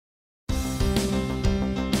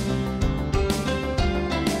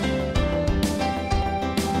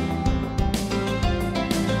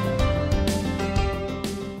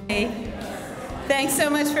Thanks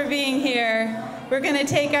so much for being here. We're going to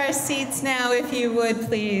take our seats now, if you would,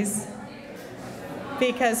 please.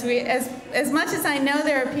 Because as much as I know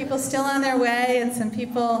there are people still on their way and some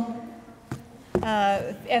people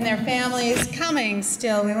and their families coming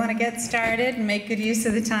still, we want to get started and make good use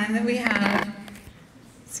of the time that we have.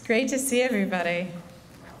 It's great to see everybody.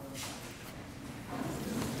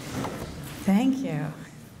 Thank you.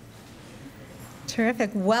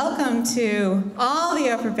 Terrific. Welcome to all the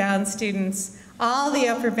Upward Bound students, all the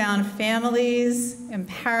Upward Bound families and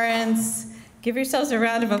parents. Give yourselves a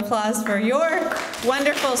round of applause for your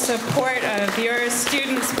wonderful support of your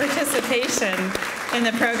students' participation in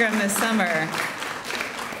the program this summer.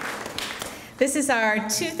 This is our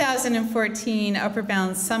 2014 Upward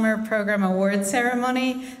Bound Summer Program Award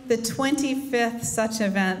Ceremony, the 25th such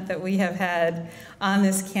event that we have had on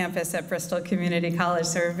this campus at Bristol Community College.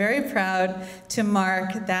 So we're very proud to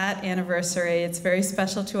mark that anniversary. It's very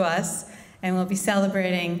special to us, and we'll be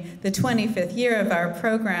celebrating the 25th year of our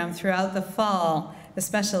program throughout the fall,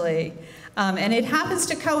 especially. And it happens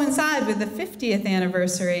to coincide with the 50th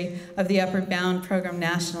anniversary of the Upward Bound program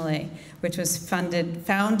nationally, which was founded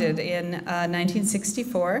in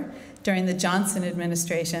 1964 during the Johnson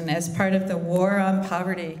administration as part of the War on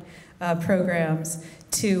Poverty programs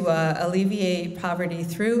to alleviate poverty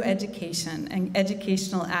through education and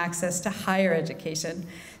educational access to higher education.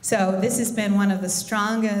 So this has been one of the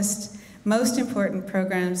strongest, most important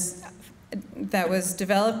programs that was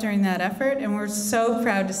developed during that effort, and we're so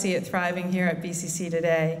proud to see it thriving here at BCC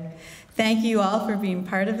today. Thank you all for being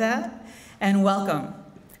part of that, and welcome.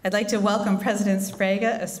 I'd like to welcome President Sprague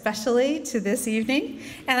especially to this evening,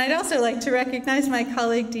 and I'd also like to recognize my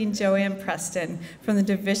colleague, Dean Joanne Preston, from the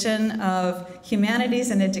Division of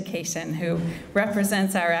Humanities and Education, who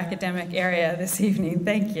represents our academic area this evening.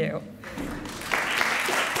 Thank you.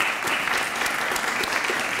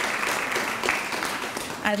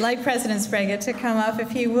 I'd like President Sprague to come up,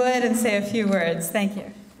 if he would, and say a few words. Thank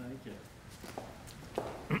you.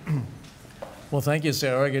 Thank you. Well, thank you,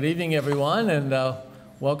 Sarah. Good evening, everyone, and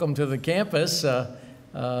welcome to the campus.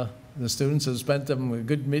 The students have spent a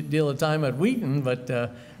good deal of time at Wheaton, but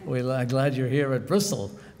we're glad you're here at Bristol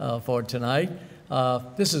for tonight.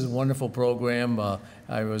 This is a wonderful program. I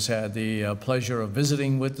had the pleasure of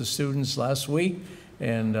visiting with the students last week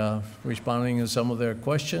and responding to some of their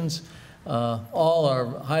questions. All are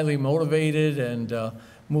highly motivated and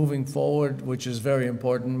moving forward, which is very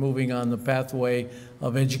important, moving on the pathway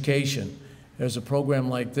of education. There's a program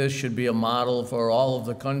like this should be a model for all of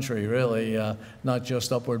the country, really, not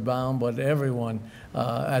just Upward Bound, but everyone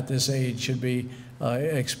at this age should be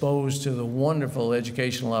exposed to the wonderful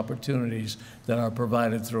educational opportunities that are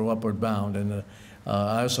provided through Upward Bound. And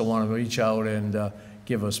I also want to reach out and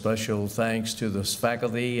give a special thanks to the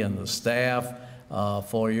faculty and the staff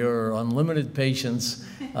for your unlimited patience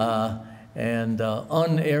and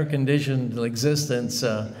un-air-conditioned existence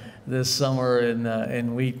this summer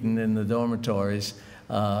in Wheaton in the dormitories.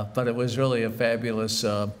 But it was really a fabulous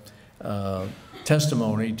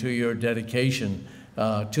testimony to your dedication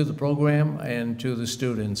to the program and to the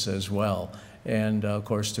students as well, and of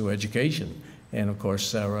course to education. And of course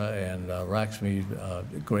Sarah and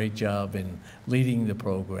Raxmi, great job in leading the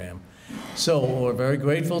program. So we're very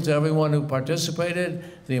grateful to everyone who participated.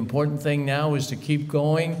 The important thing now is to keep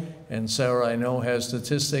going, and Sarah, I know, has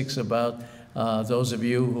statistics about those of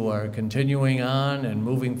you who are continuing on and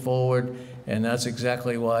moving forward, and that's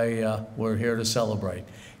exactly why we're here to celebrate.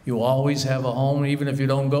 You always have a home, even if you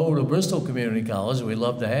don't go to Bristol Community College. We'd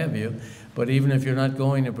love to have you, but even if you're not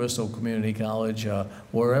going to Bristol Community College,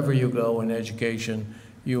 wherever you go in education,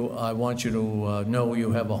 I want you to know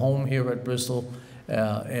you have a home here at Bristol,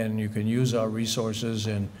 and you can use our resources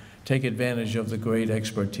and take advantage of the great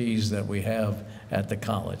expertise that we have at the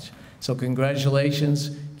college. So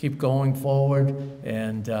congratulations, keep going forward,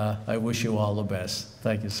 and I wish you all the best.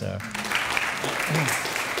 Thank you, Sarah.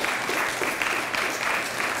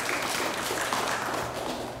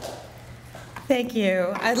 Thank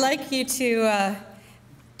you. I'd like you to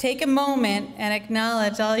take a moment and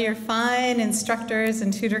acknowledge all your fine instructors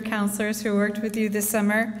and tutor counselors who worked with you this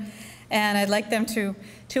summer. And I'd like them to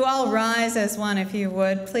all rise as one, if you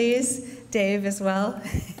would, please. Dave as well.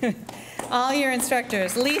 All your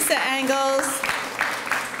instructors, Lisa Engels,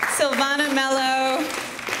 Silvana Mello,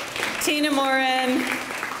 Tina Morin,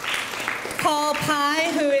 Paul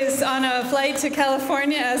Pye, who is on a flight to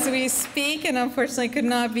California as we speak and unfortunately could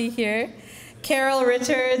not be here, Carol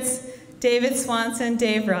Richards, David Swanson,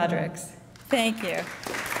 Dave Rodericks. Thank you.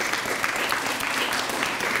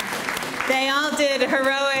 They all did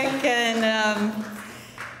heroic and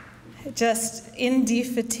Just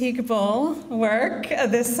indefatigable work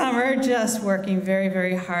this summer, just working very,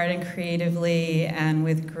 very hard and creatively and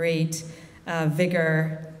with great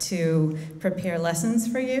vigor to prepare lessons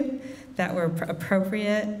for you that were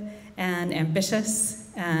appropriate and ambitious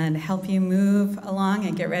and help you move along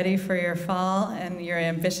and get ready for your fall and your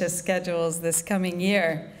ambitious schedules this coming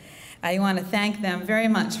year. I want to thank them very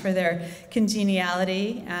much for their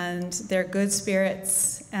congeniality and their good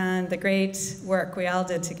spirits and the great work we all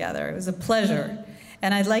did together. It was a pleasure.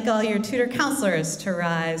 And I'd like all your tutor counselors to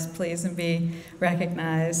rise, please, and be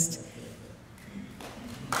recognized.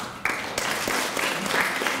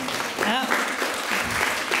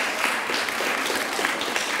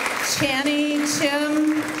 Channy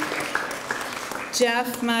Chim,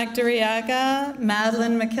 Jeff Magdariaga,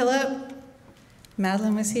 Madeline McKillop.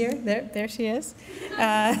 Madeline was here. There she is.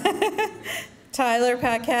 Tyler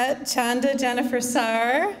Paquette, Chanda Jennifer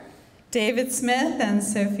Saar, David Smith, and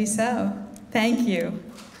Sophie So. Thank you.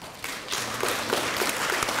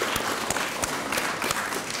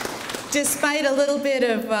 Despite a little bit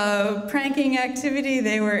of pranking activity,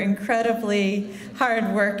 they were incredibly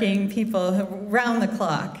hardworking people round the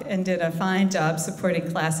clock and did a fine job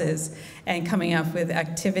supporting classes and coming up with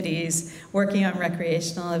activities, working on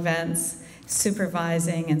recreational events,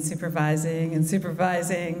 supervising and supervising and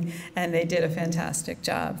supervising, and they did a fantastic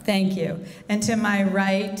job. Thank you. And to my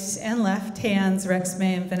right and left hands, Rex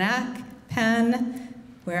May and Vanak, Penn,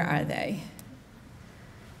 where are they?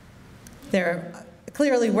 They're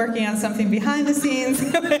clearly working on something behind the scenes.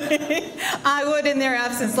 I would, in their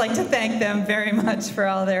absence, like to thank them very much for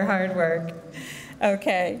all their hard work.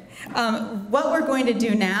 Okay. What we're going to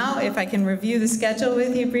do now, if I can review the schedule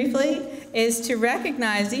with you briefly, is to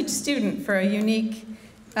recognize each student for a unique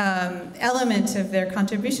element of their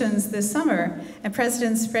contributions this summer. And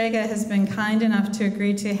President Sprague has been kind enough to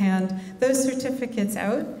agree to hand those certificates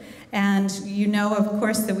out. And you know, of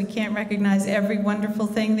course, that we can't recognize every wonderful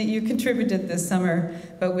thing that you contributed this summer,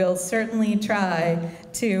 but we'll certainly try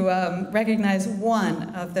to recognize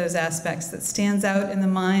one of those aspects that stands out in the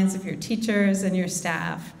minds of your teachers and your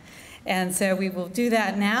staff. And so we will do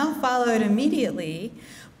that now, followed immediately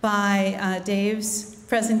by Dave's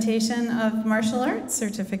presentation of martial arts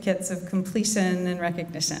certificates of completion and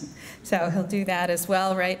recognition. So he'll do that as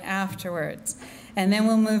well right afterwards. And then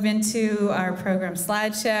we'll move into our program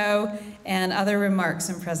slideshow and other remarks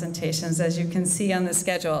and presentations, as you can see on the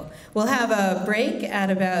schedule. We'll have a break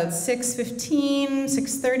at about 6:15,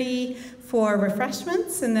 6:30 for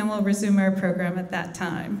refreshments, and then we'll resume our program at that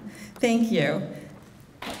time. Thank you.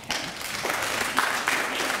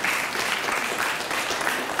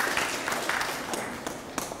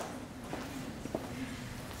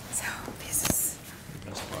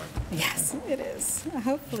 Yes, it is.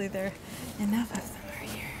 Hopefully there enough of them are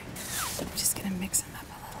here. I'm just going to mix them up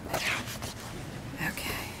a little bit.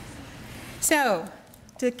 Okay. So,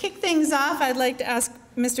 to kick things off, I'd like to ask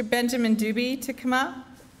Mr. Benjamin Doobie to come up.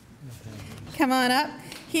 Come on up.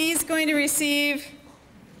 He's going to receive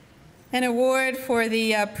an award for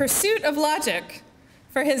the pursuit of logic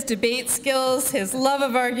for his debate skills, his love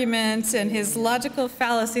of argument, and his logical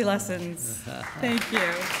fallacy lessons. Thank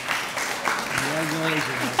you.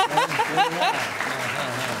 Congratulations.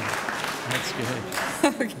 That's good.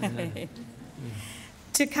 Okay.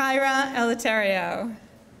 To Kyra Eleuterio,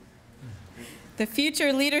 the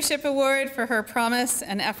Future Leadership Award for her promise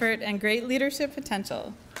and effort and great leadership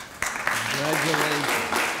potential. Congratulations.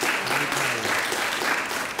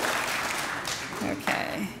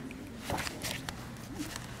 Okay.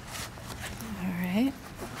 All right.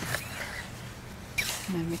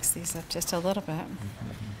 I'm going to mix these up just a little bit.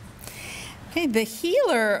 Okay, the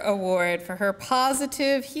Healer Award for her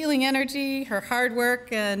positive healing energy, her hard work,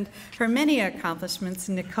 and her many accomplishments,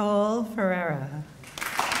 Nicole Ferreira.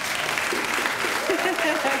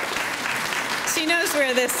 She knows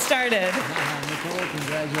where this started. Nicole,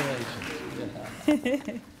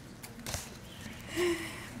 congratulations.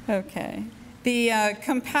 Okay. The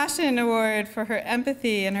Compassion Award for her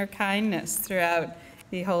empathy and her kindness throughout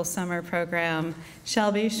the whole summer program,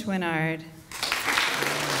 Shelby Schwinnard.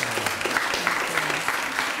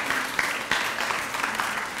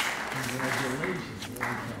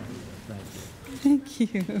 Thank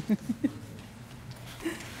you.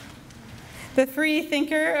 The Free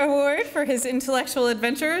Thinker Award for his intellectual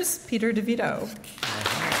adventures, Peter DeVito.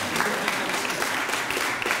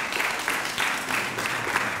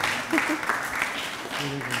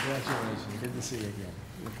 Congratulations. Good to see you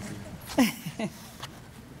again.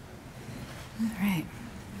 All right.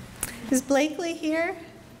 Is Blakely here?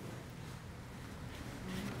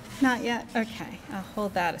 Not yet? Okay, I'll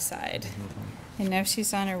hold that aside. I know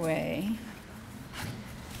she's on her way.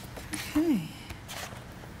 Okay.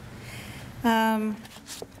 And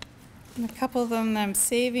a couple of them I'm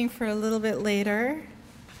saving for a little bit later.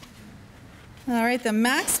 All right, the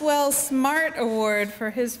Maxwell Smart Award for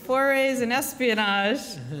his forays in espionage.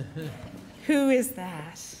 Who is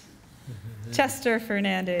that? Chester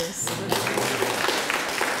Fernandez.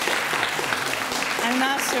 I'm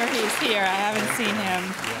not sure he's here. I haven't seen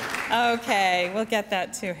him. Okay, we'll get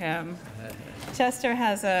that to him. Chester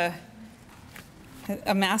has a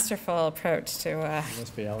masterful approach to... He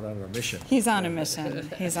must be out on a mission. He's on a mission.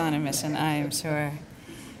 He's on a mission, I am sure.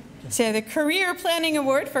 So the Career Planning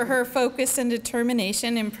Award for her focus and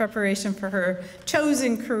determination in preparation for her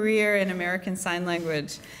chosen career in American Sign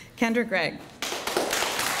Language. Kendra Gregg.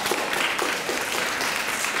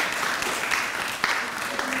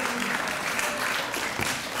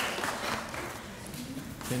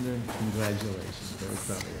 Kendra, congratulations. Very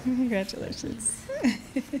proud of you. Congratulations.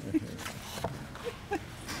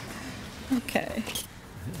 Okay.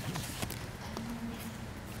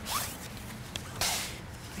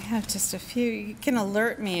 We have just a few. You can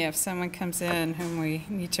alert me if someone comes in whom we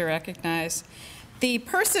need to recognize. The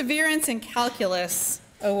Perseverance in Calculus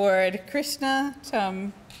Award, Krishna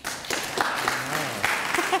Chum.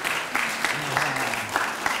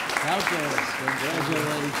 Calculus,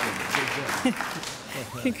 congratulations.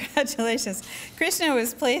 Congratulations. Krishna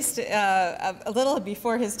was placed a little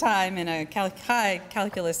before his time in a high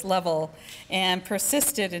calculus level and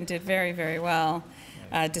persisted and did very, very well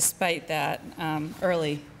despite that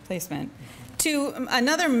early placement. To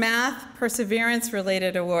another math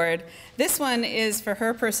perseverance-related award. This one is for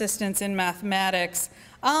her persistence in mathematics.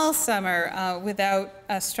 All summer, without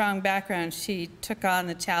a strong background, she took on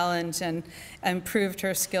the challenge and improved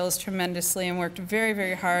her skills tremendously and worked very,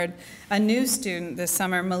 very hard. A new student this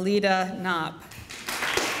summer, Melita Knopp.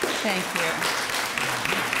 Thank you.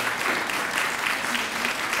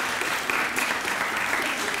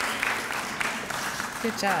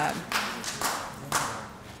 Good job.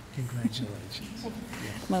 Congratulations.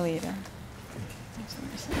 Melita.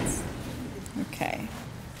 Congratulations. Okay.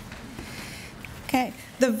 Okay.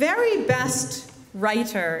 The very best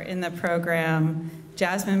writer in the program,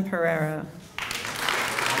 Jasmine Pereira.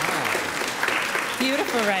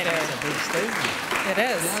 Beautiful writer. That's a big statement. It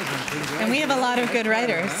is. Jasmine, And we have a lot of good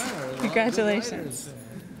writers. Wow, a lot of good Congratulations.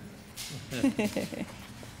 writers.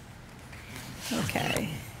 Okay.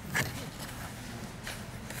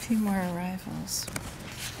 A few more arrivals.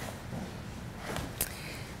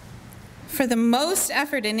 For the most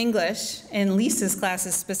effort in English, in Lisa's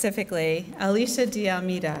classes specifically, Alicia de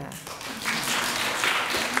Almeida.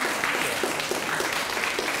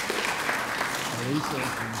 Lisa,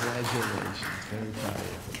 congratulations. Very proud of you.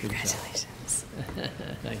 Good job. Congratulations.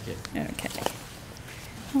 Thank you. Okay.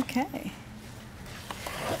 Okay.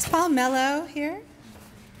 Is Paul Mello here?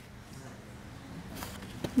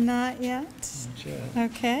 Not yet. Sure.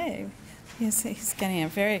 Okay. He's getting a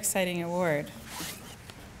very exciting award.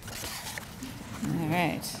 All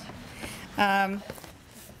right.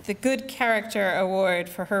 The Good Character Award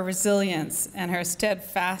for her resilience and her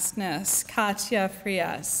steadfastness, Katya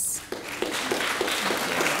Frias.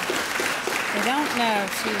 I don't know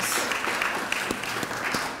if she's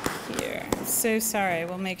here. I'm so sorry.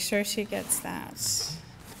 We'll make sure she gets that.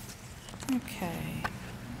 Okay.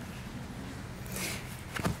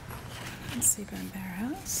 Let's see,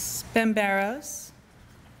 Bemberos. Bemberos.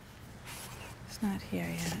 It's not here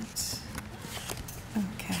yet.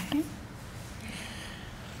 Okay.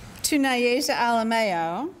 To Nayeja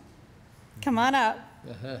Alameo. Come on up.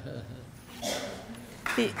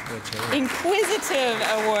 The Inquisitive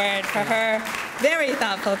Award for her very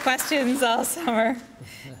thoughtful questions all summer.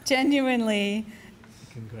 Genuinely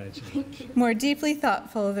Congratulations. more deeply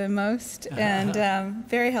thoughtful than most and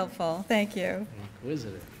very helpful. Thank you.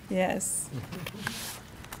 Inquisitive. Yes.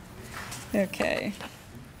 Okay.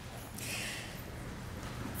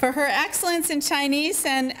 For her excellence in Chinese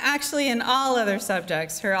and actually in all other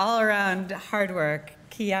subjects, her all-around hard work,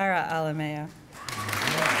 Kiara Alameo.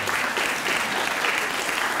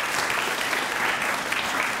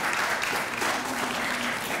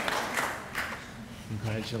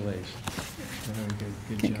 Congratulations. Very good. Good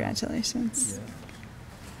job. Congratulations.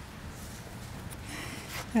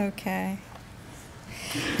 Yeah. Okay.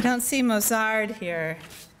 I don't see Mozart here.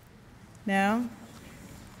 No?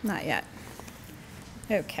 Not yet.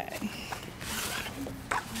 Okay.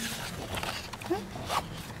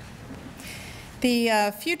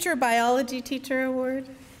 The Future Biology Teacher Award,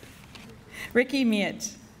 Ricky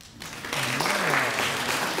Miet.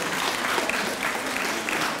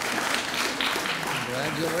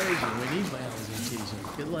 Congratulations. Congratulations. We need biology teachers.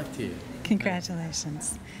 Good luck to you.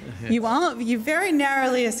 Congratulations. You very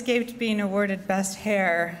narrowly escaped being awarded best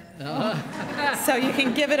hair. So you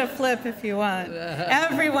can give it a flip if you want.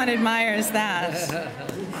 Everyone admires that.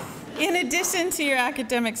 In addition to your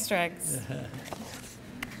academic strengths.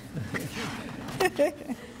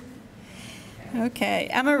 Okay,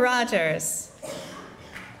 Emma Rogers.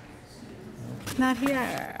 Not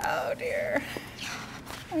here. Oh dear.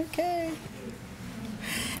 Okay.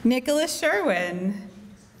 Nicholas Sherwin.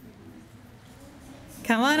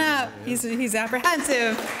 Come on up. He's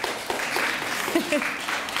apprehensive.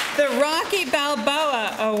 The Rocky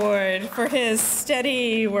Balboa Award for his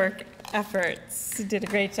steady work efforts. He did a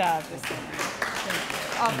great job this year.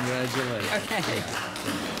 Congratulations. Okay.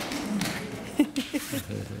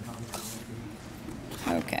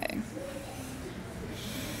 Okay.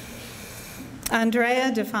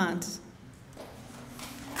 Andrea DeFont.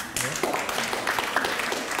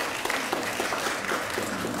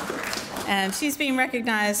 And she's being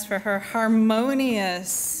recognized for her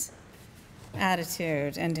harmonious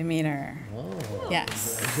attitude and demeanor. Oh,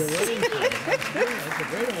 yes. That's a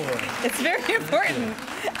great award. It's very important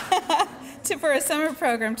for a summer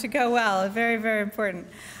program to go well. Very, very important.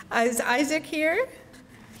 Is Isaac here?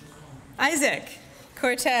 Isaac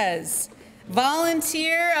Cortez,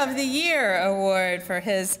 Volunteer of the Year Award for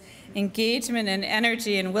his engagement and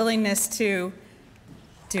energy and willingness to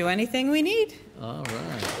do anything we need. All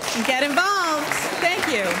right. And get involved. Thank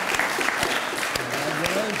you.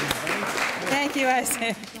 Thank you,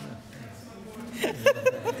 Isaac.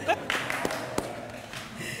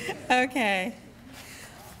 Okay.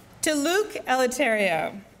 To Luke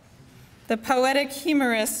Eleuterio, the Poetic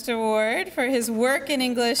Humorist Award for his work in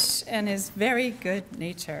English and his very good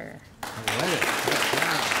nature.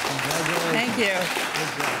 Thank you.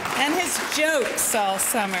 And his jokes all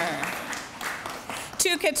summer.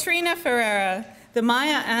 To Katrina Ferreira, the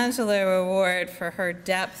Maya Angelou Award for her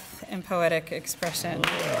depth and poetic expression.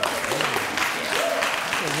 That's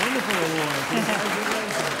a wonderful award.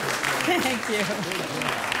 Thank you.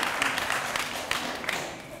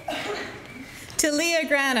 To Leah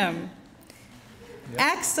Granum,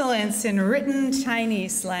 excellence in written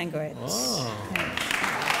Chinese language. Oh.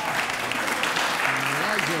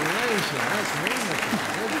 Congratulations. That's wonderful.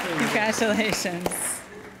 Good for you. Congratulations.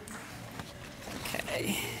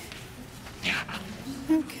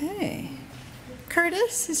 Okay.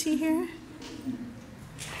 Curtis, is he here?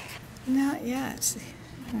 Not yet.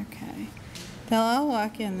 Okay. They'll all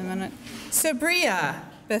walk in a minute. Sabria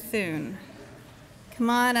Bethune. Come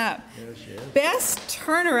on up. There she is. Best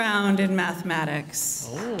turnaround in mathematics.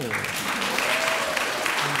 Oh.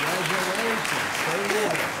 Congratulations. Stay there.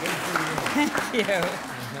 Good for you.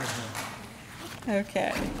 Thank you.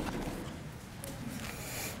 Okay.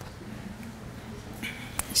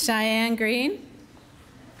 Cheyenne Green.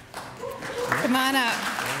 Come on up.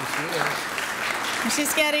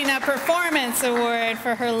 She's getting a performance award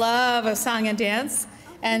for her love of song and dance,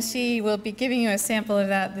 and she will be giving you a sample of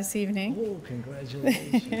that this evening. Oh,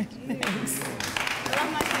 congratulations. Thanks.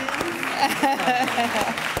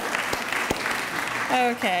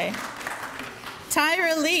 Okay.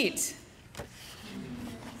 Tyra Leet.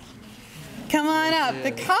 Come on up.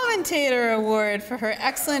 The Commentator Award for her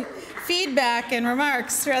excellent feedback and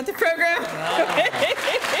remarks throughout the program. Congratulations.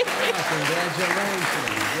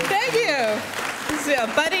 Thank you. This is a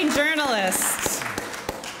budding journalist.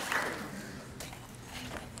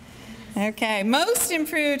 Okay, most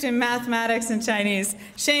improved in mathematics and Chinese,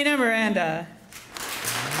 Shayna Miranda.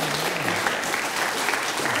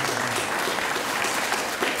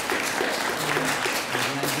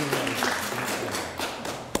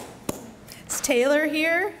 Is Taylor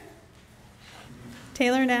here?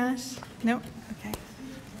 Taylor Nash? No? Okay.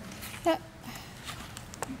 Yeah.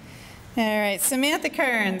 All right, Samantha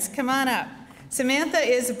Kearns, come on up. Samantha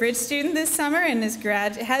is a bridge student this summer and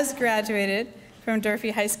has graduated from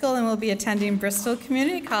Durfee High School and will be attending Bristol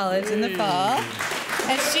Community College in the fall.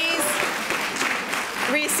 And she's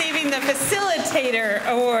receiving the Facilitator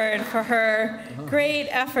Award for her great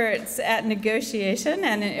efforts at negotiation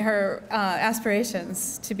and her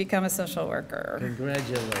aspirations to become a social worker.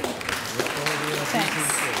 Congratulations.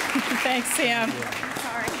 Thanks. Thanks, Sam.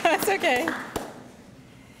 Sorry. That's okay.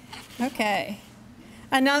 Okay.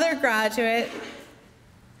 Another graduate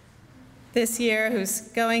this year who's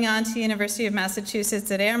going on to University of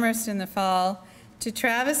Massachusetts at Amherst in the fall, to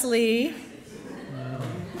Travis Lee.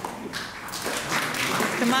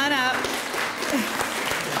 Come on up.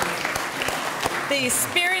 The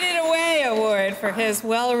Spirited Away Award for his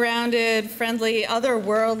well-rounded, friendly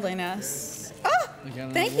otherworldliness. Oh! We got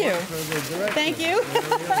an Thank award you. for the director. Thank you. There we go.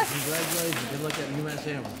 Congratulations. Good luck at UMass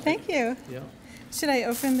Amherst. Thank you. Yeah. Should I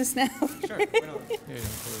open this now? Sure, why not? Here, you go,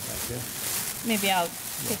 put it back there. Maybe I'll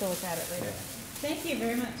take a look at it later. Thank you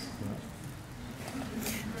very much.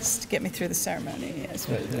 Just to get me through the ceremony, I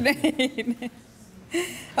suppose.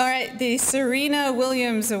 All right, the Serena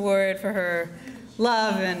Williams Award for her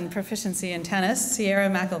love and proficiency in tennis, Sierra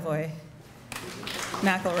McElroy.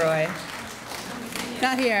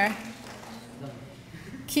 Not here.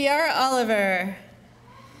 Kiara Oliver.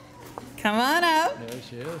 Come on up. There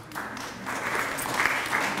she is.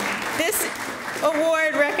 This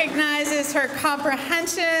award recognizes her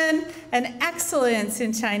comprehension and excellence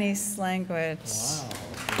in Chinese language. Wow.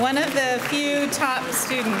 One of the few top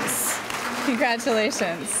students.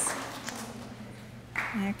 Congratulations.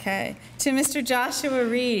 Okay. To Mr. Joshua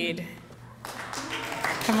Reed.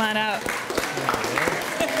 Come on up.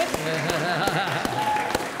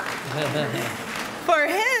 For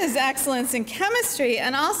his excellence in chemistry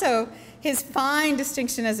and also his fine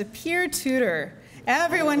distinction as a peer tutor.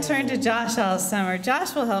 Everyone turned to Josh all summer.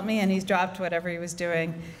 Josh will help me, and he's dropped whatever he was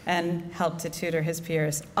doing and helped to tutor his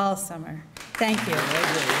peers all summer. Thank you.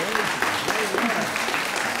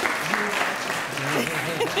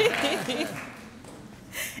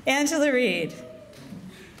 Angela Reed.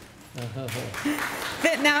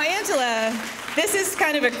 Now, Angela, this is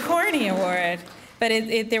kind of a corny award, but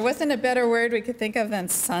there wasn't a better word we could think of than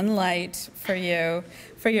sunlight for you,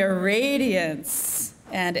 for your radiance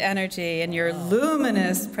and energy and your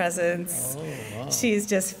luminous presence. Oh, wow. She's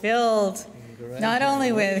just filled not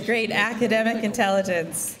only with great academic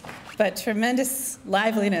intelligence, but tremendous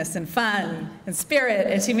liveliness and fun and spirit,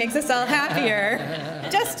 and she makes us all happier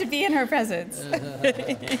just to be in her presence.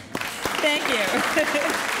 Thank you.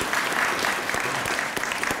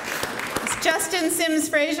 It's Justin Sims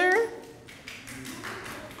Frazier.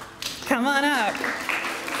 Come on up.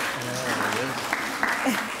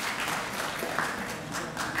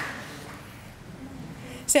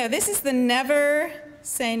 So this is the Never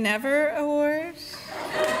Say Never Award.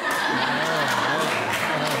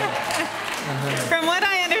 From what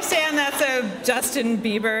I understand, that's a Justin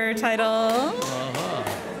Bieber title.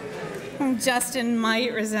 Justin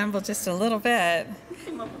might resemble just a little bit.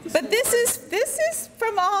 But this is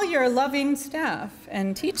from all your loving staff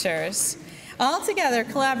and teachers. All together,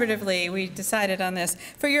 collaboratively, we decided on this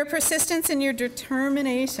for your persistence and your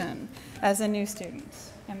determination as a new student.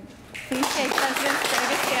 And please take President's Day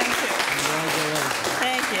to stand too.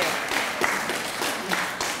 Thank you.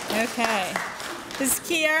 Okay. Is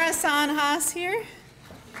Kiara San-Haas here?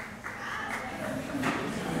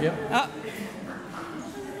 Yep. Oh.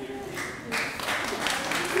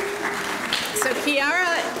 So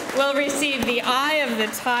Kiara will receive the Eye of the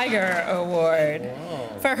Tiger Award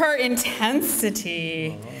for her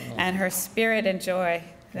intensity and her spirit and joy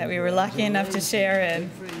that we were lucky enough to share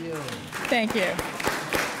in. Thank you.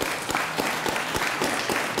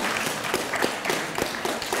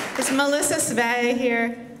 Is Melissa Svay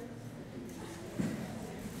here?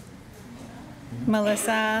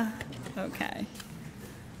 Melissa? Okay.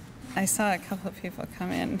 I saw a couple of people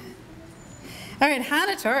come in. All right,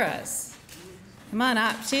 Hannah Torres. Come on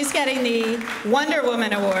up. She's getting the Wonder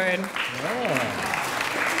Woman Award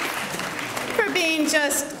for being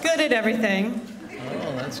just good at everything.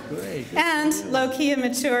 Oh, that's great. And low-key and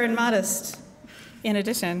mature and modest in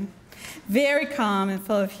addition. Very calm and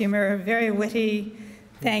full of humor, very witty.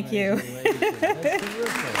 Thank you. That's terrific.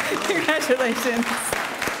 Congratulations.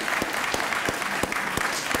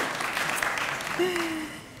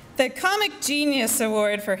 The Comic Genius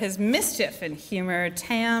Award for his mischief and humor,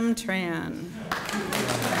 Tam Tran.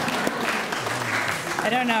 I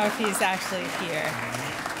don't know if he's actually here.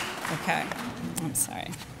 Okay, I'm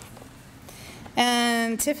sorry.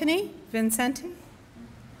 And Tiffany Vincenti?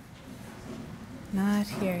 Not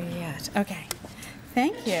here yet. Okay,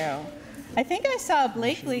 thank you. I think I saw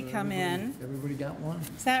Blakely come in. Everybody got one?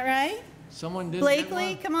 Is that right? Someone did.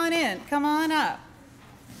 Blakely, come on in. Come on up.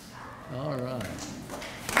 All right.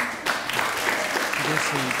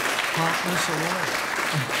 That's the promptness award.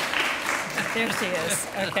 There she is.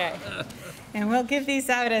 Okay. And we'll give these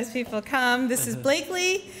out as people come. This is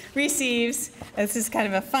Blakely receives, this is kind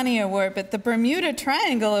of a funny award, but the Bermuda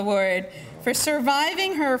Triangle Award for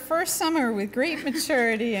surviving her first summer with great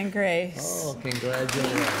maturity and grace. Oh,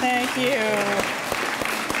 congratulations. Thank you.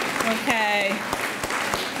 Okay.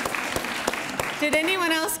 Did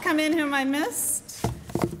anyone else come in whom I missed? I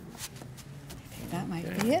think that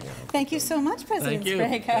might be it. Thank you so much, President Thank you.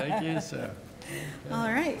 Sprague. Thank you, sir.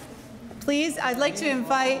 All right. Please, I'd like to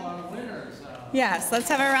invite, yes, let's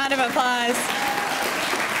have a round of applause.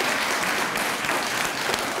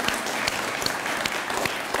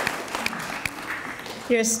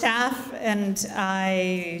 Your staff and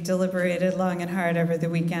I deliberated long and hard over the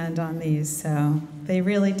weekend on these, so they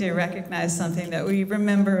really do recognize something that we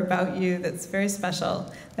remember about you that's very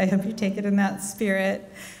special. I hope you take it in that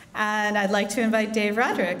spirit. And I'd like to invite Dave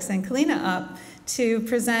Rodericks and Kalina up to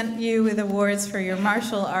present you with awards for your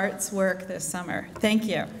martial arts work this summer. Thank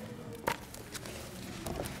you.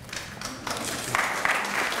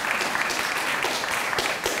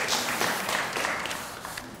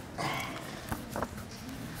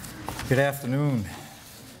 Good afternoon.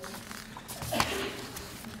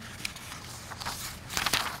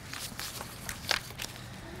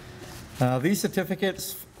 These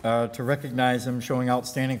certificates are to recognize them showing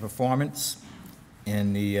outstanding performance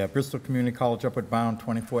in the Bristol Community College Upward Bound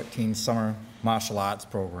 2014 Summer Martial Arts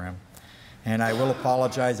Program. And I will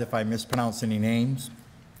apologize if I mispronounce any names.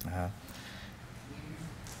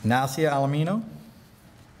 Nasia Alamino?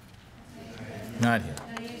 Not here.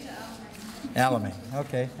 Alamine,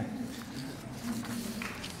 okay.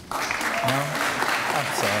 No? I'm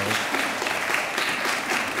sorry.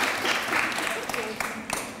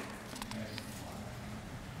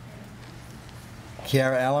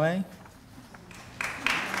 Kiara Alamay?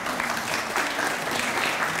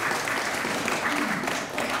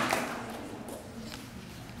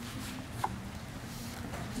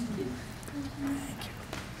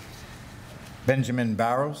 Benjamin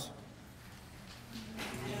Barrows?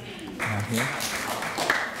 Not here.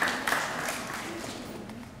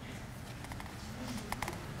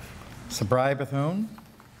 Sabri Bethune?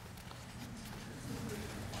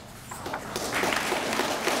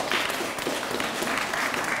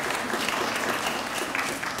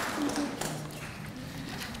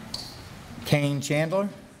 Kane Chandler?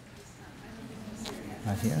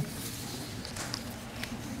 Not here.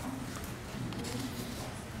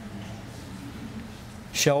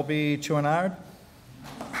 Shelby Chouinard?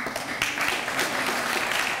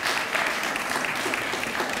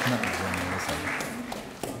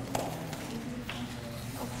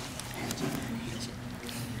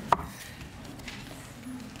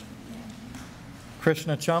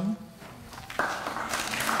 Krishna Chum?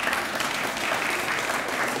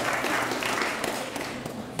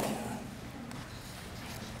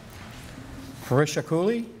 Harisha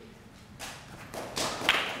Cooley?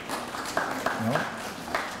 No.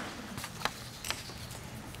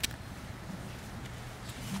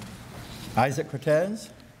 Isaac Cortez?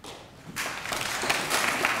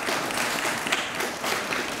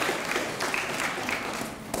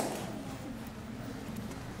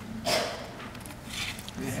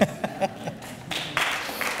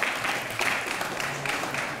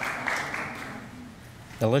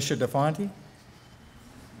 Alicia DeFonte?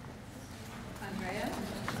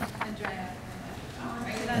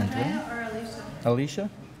 Andrea or Alicia? Alicia?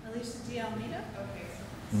 Alicia D. Almeida? Okay.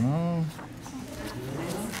 No.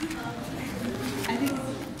 I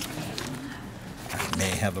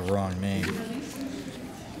may have the wrong name.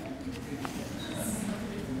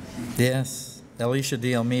 Yes, Alicia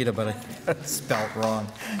D. Almeida, but I got it spelled wrong.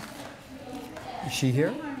 Is she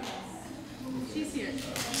here? She's here.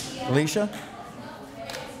 Alicia?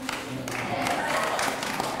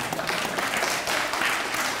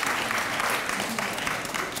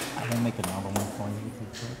 Make another one for you.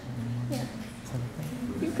 Yeah.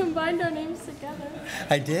 You combined our names together.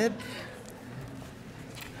 I did?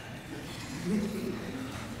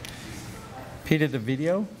 Peter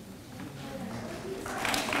DeVito?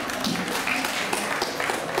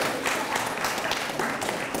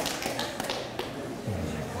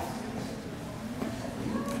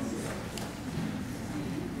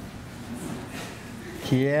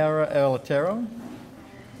 Kiara Elotero?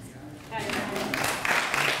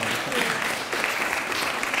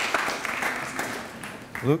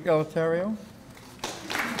 Luke Eleuterio.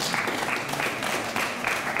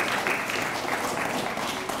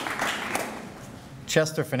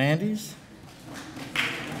 Chester Fernandez.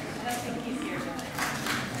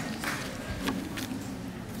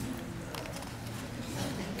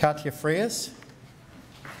 Katya Frias.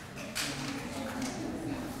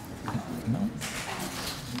 No.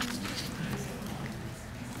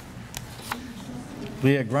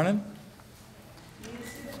 Leah Grunin.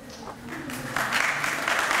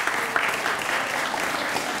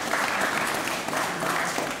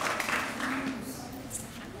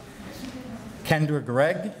 Kendra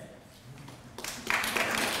Gregg.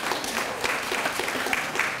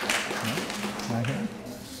 No, not here.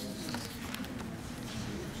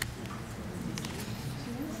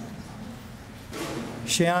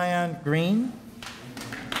 Cheyenne Green.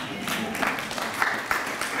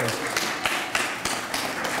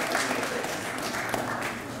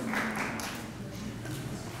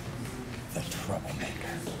 The troublemaker.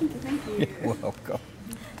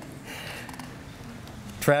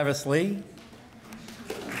 Travis Lee.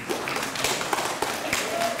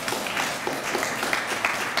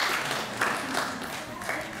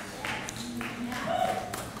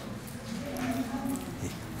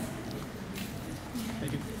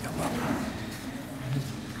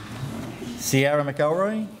 Sierra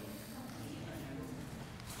McElroy.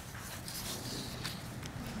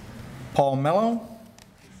 Paul Mello.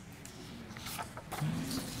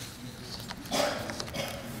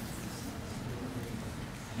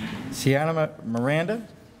 Sienna Miranda?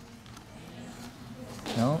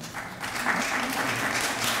 No.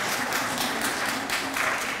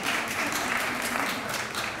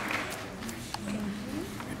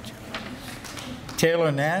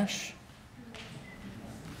 Taylor Nash?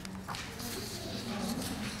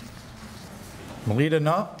 Melita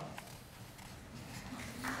Knott?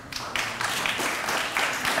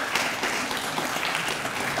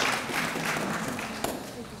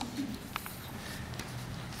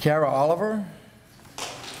 Kara Oliver.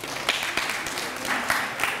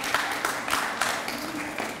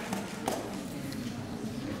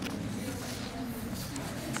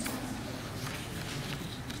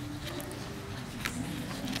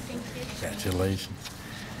 Congratulations.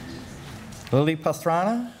 Lily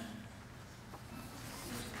Pastrana.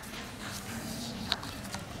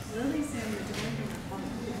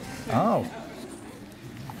 Oh,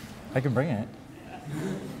 I can bring it.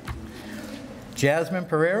 Jasmine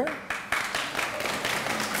Pereira.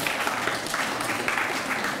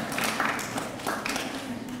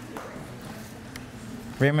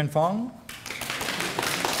 Raymond Fong.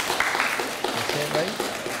 Is that right?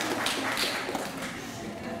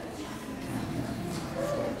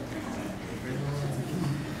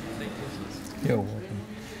 You're welcome.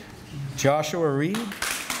 Joshua Reed.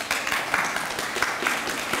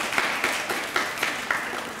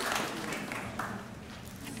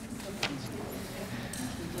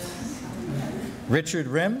 Richard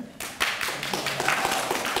Rim.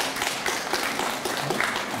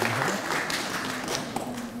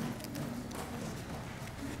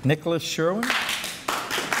 Nicholas Sherwin.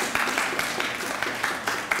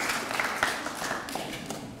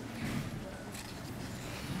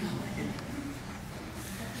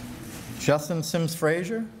 Justin Sims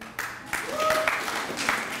Frazier.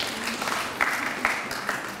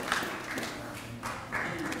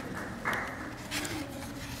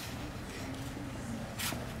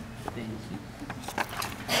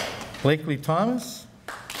 Blakely Thomas.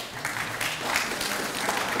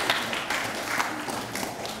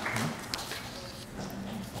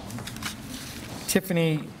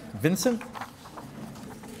 Tiffany Vincent.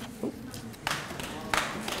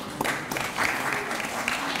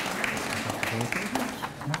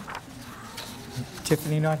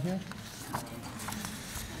 Tiffany not here?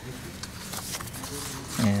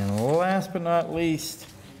 And last but not least,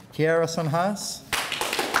 Kiara Sunhas.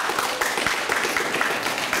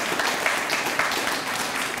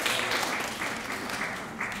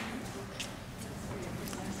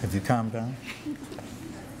 Have you calmed down?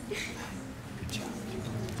 Good job.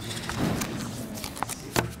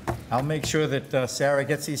 I'll make sure that Sarah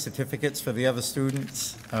gets these certificates for the other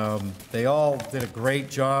students. They all did a great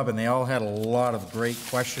job, and they all had a lot of great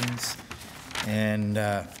questions. And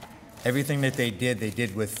everything that they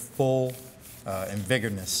did with full and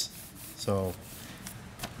vigorous. So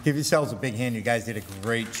give yourselves a big hand. You guys did a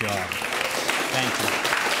great job. Thank you.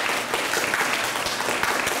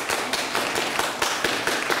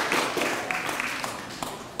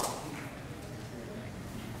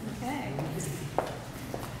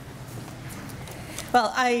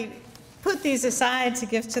 Well, I put these aside to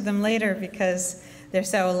give to them later because they're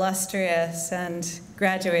so illustrious and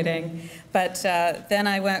graduating, but then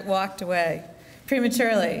I walked away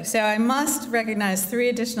prematurely. So I must recognize 3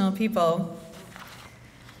 additional people.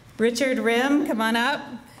 Richard Rim, come on up.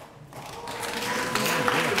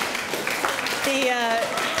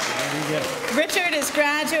 Richard is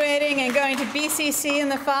graduating and going to BCC in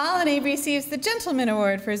the fall, and he receives the Gentleman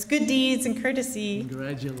Award for his good deeds and courtesy.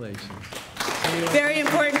 Congratulations. Very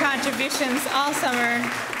important contributions all summer,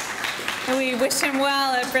 and we wish him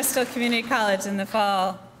well at Bristol Community College in the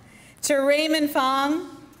fall. To Raymond Fong,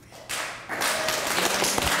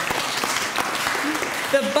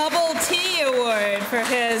 the Bubble Tea Award for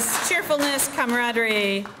his cheerfulness,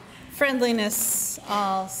 camaraderie, friendliness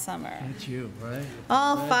all summer. That's you, right?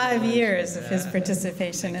 All 5 years of his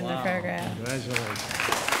participation in the program. Congratulations.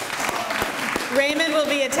 Raymond will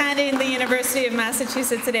be attending the University of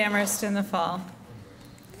Massachusetts at Amherst in the fall.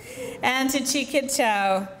 And to Chi Kit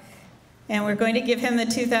Chow, and we're going to give him the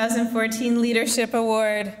 2014 Leadership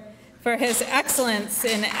Award for his excellence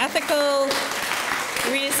in ethical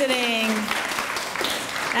reasoning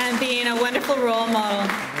and being a wonderful role model.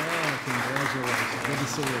 Yeah, congratulations. Good to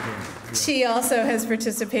see you again. She also has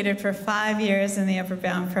participated for 5 years in the Upper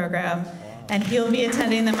Bound program, and he'll be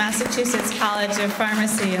attending the Massachusetts College of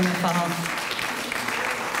Pharmacy in the fall.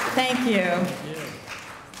 Thank you.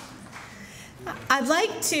 I'd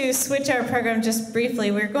like to switch our program just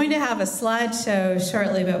briefly. We're going to have a slideshow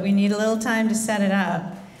shortly, but we need a little time to set it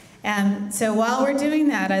up. And so while we're doing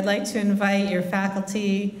that, I'd like to invite your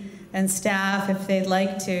faculty and staff, if they'd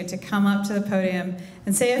like to come up to the podium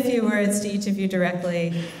and say a few words to each of you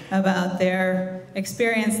directly about their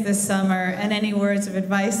experience this summer and any words of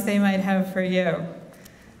advice they might have for you.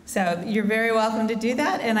 So you're very welcome to do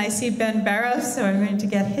that. And I see Ben Barrows, so I'm going to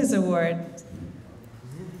get his award.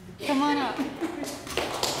 Come on up.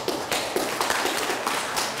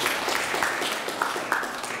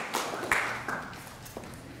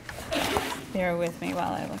 Bear with me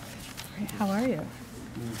while I look. How are you?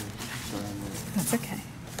 That's okay.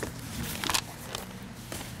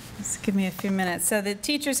 Just give me a few minutes so the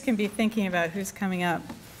teachers can be thinking about who's coming up.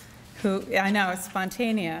 Who I know it's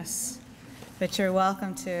spontaneous, but you're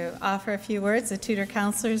welcome to offer a few words. The tutor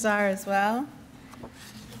counselors are as well.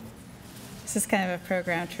 This is kind of a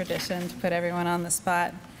program tradition to put everyone on the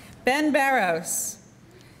spot. Ben Barrows,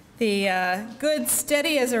 the Good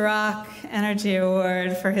Steady as a Rock Energy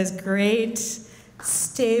Award for his great,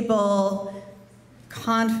 stable,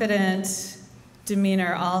 confident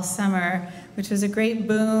demeanor all summer, which was a great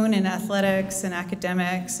boon in athletics and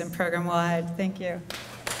academics and program-wide. Thank you.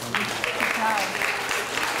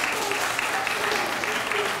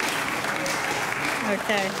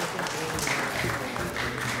 Okay.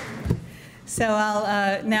 So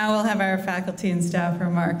now we'll have our faculty and staff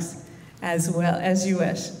remarks as well, as you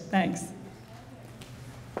wish. Thanks.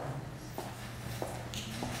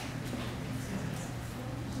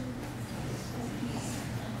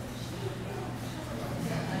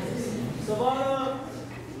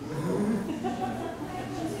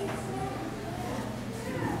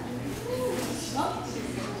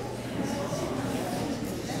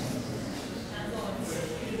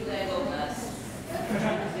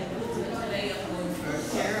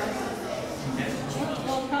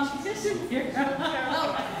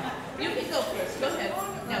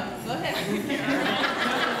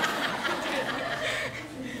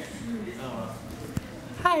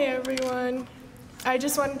 Hi everyone. I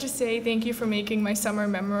just wanted to say thank you for making my summer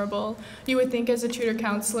memorable. You would think as a tutor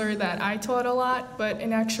counselor that I taught a lot, but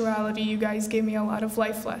in actuality you guys gave me a lot of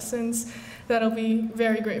life lessons that I'll be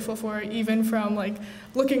very grateful for, even from like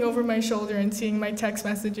looking over my shoulder and seeing my text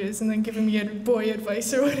messages and then giving me boy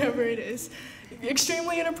advice or whatever it is.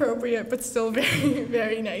 Extremely inappropriate, but still very,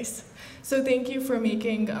 very nice. So thank you for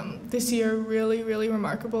making this year really, really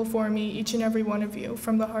remarkable for me, each and every one of you,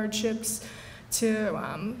 from the hardships to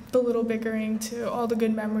the little bickering to all the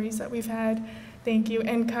good memories that we've had. Thank you.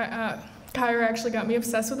 And Kyra actually got me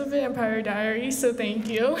obsessed with the Vampire Diaries, so thank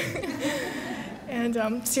you.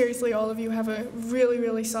 And seriously, all of you have a really,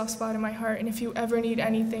 really soft spot in my heart, and if you ever need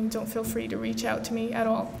anything, don't feel free to reach out to me at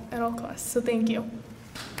all costs. So thank you.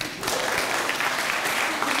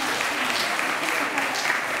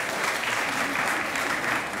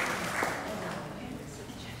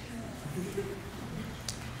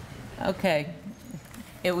 Okay,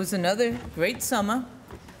 it was another great summer,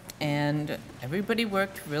 and everybody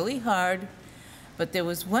worked really hard, but there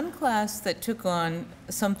was one class that took on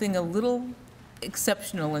something a little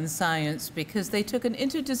exceptional in science because they took an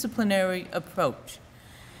interdisciplinary approach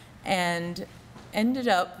and ended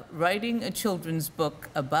up writing a children's book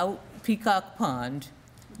about Peacock Pond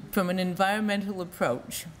from an environmental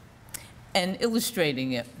approach and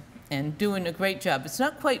illustrating it and doing a great job. It's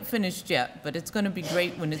not quite finished yet, but it's going to be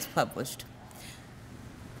great when it's published,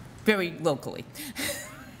 very locally.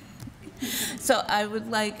 So I would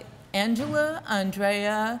like Angela,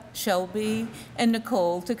 Andrea, Shelby, and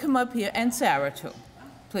Nicole to come up here, and Sarah too,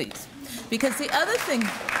 please. Because the other thing,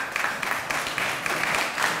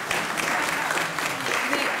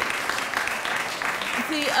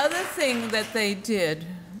 the other thing that they did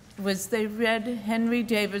was they read Henry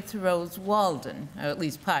David Thoreau's Walden, or at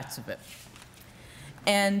least parts of it.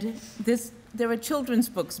 And there are children's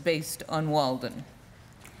books based on Walden,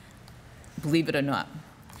 believe it or not.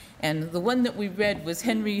 And the one that we read was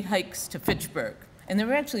Henry Hikes to Fitchburg. And there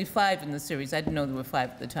were actually 5 in the series. I didn't know there were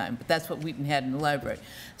 5 at the time, but that's what Wheaton had in the library.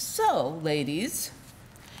 So, ladies,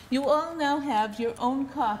 you all now have your own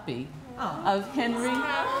copy of Henry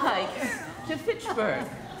Hikes to Fitchburg.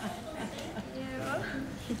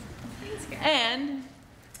 And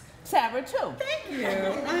Sarah, too. Thank you.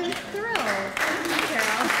 I'm thrilled. Thank you,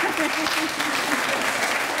 Carol.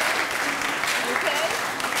 Okay?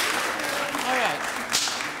 All right.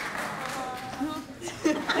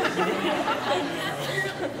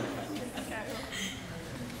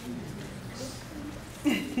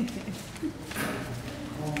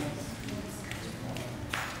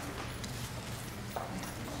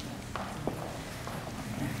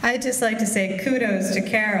 I'd just like to say kudos to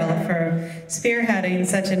Carol for spearheading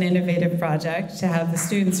such an innovative project, to have the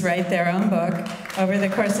students write their own book over the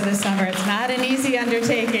course of the summer. It's not an easy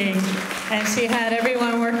undertaking, and she had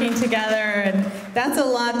everyone working together, and that's a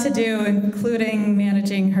lot to do, including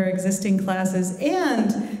managing her existing classes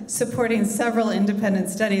and supporting several independent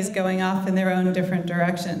studies going off in their own different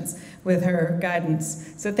directions with her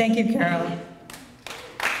guidance. So thank you, Carol.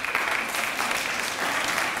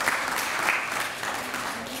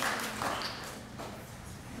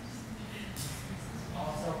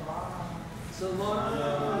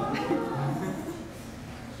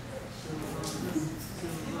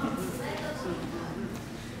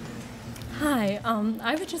 Hi,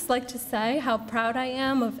 I would just like to say how proud I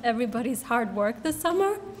am of everybody's hard work this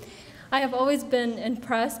summer. I have always been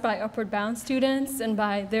impressed by Upward Bound students and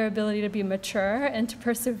by their ability to be mature and to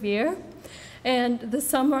persevere. And this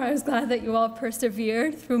summer, I was glad that you all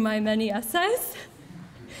persevered through my many essays.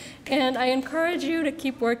 And I encourage you to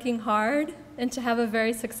keep working hard and to have a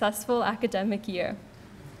very successful academic year.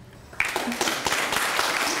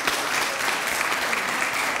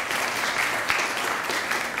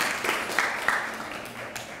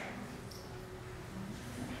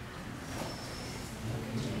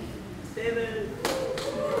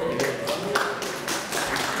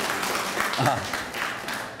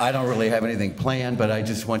 I don't really have anything planned, but I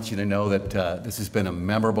just want you to know that this has been a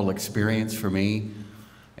memorable experience for me,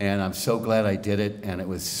 and I'm so glad I did it, and it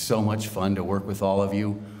was so much fun to work with all of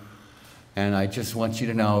you. And I just want you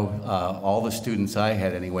to know, all the students I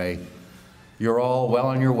had anyway, you're all well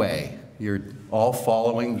on your way. You're all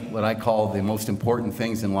following what I call the most important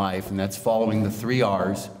things in life, and that's following the 3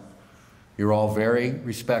 R's. You're all very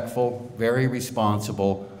respectful, very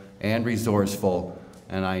responsible, and resourceful,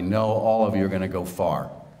 and I know all of you are going to go far.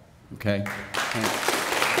 Okay?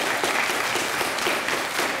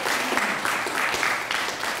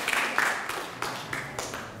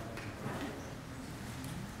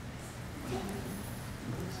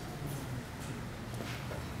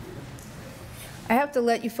 I have to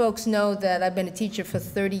let you folks know that I've been a teacher for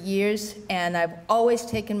 30 years, and I've always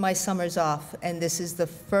taken my summers off, and this is the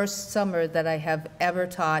first summer that I have ever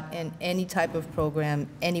taught in any type of program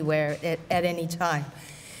anywhere at any time.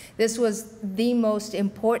 This was the most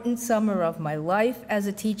important summer of my life as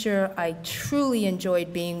a teacher. I truly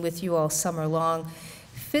enjoyed being with you all summer long.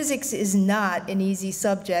 Physics is not an easy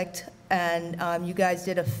subject, and you guys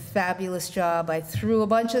did a fabulous job. I threw a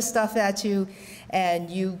bunch of stuff at you,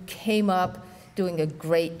 and you came up doing a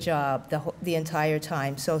great job the entire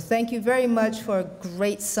time. So thank you very much for a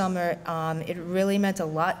great summer. It really meant a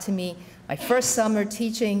lot to me. My first summer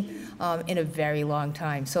teaching in a very long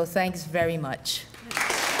time. So thanks very much.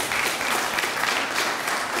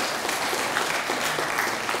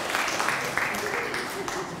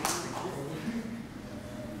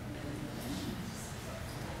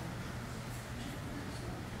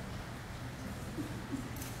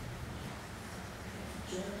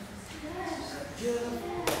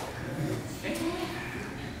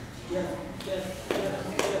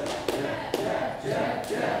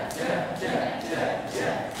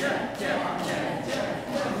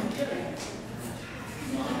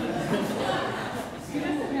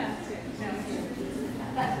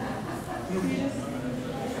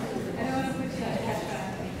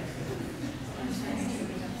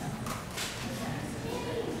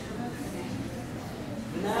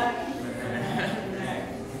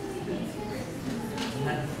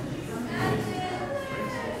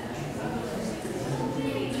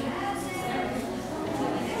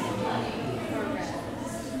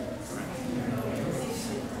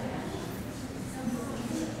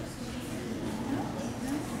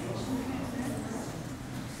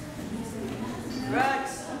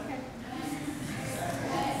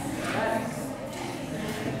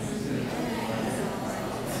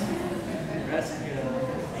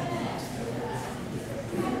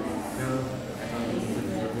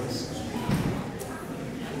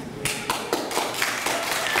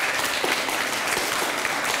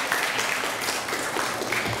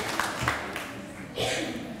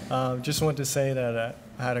 Just want to say that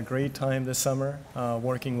I had a great time this summer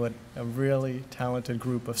working with a really talented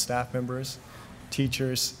group of staff members,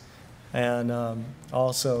 teachers, and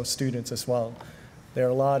also students as well. There are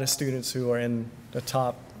a lot of students who are in the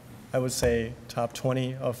top, I would say, top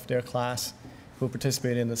 20 of their class who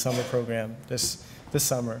participated in the summer program this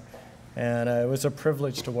summer. And it was a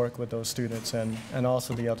privilege to work with those students and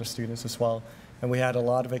also the other students as well. And we had a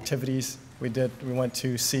lot of activities. We went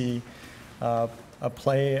to see a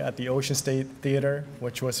play at the Ocean State Theater,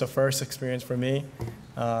 which was the first experience for me,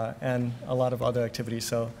 and a lot of other activities.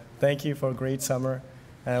 So thank you for a great summer,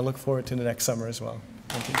 and I look forward to the next summer as well.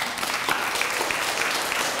 Thank you.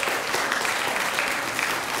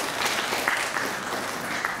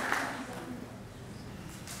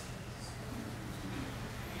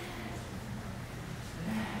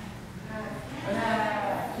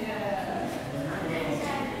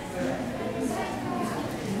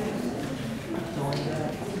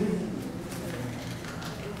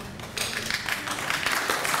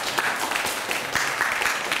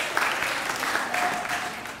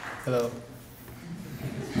 Hello.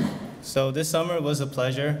 So this summer was a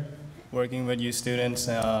pleasure working with you students.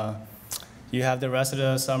 You have the rest of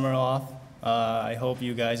the summer off. I hope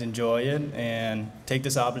you guys enjoy it and take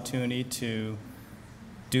this opportunity to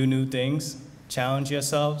do new things, challenge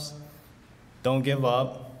yourselves, don't give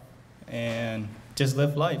up, and just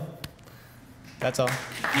live life. That's all.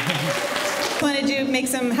 Wanted to make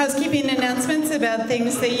some housekeeping announcements about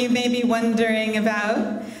things that you may be wondering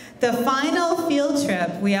about. The final field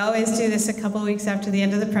trip, we always do this a couple weeks after the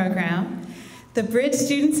end of the program. The Bridge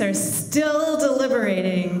students are still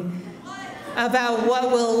deliberating about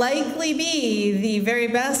what will likely be the very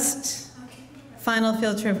best final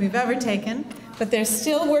field trip we've ever taken, but they're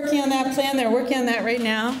still working on that plan. They're working on that right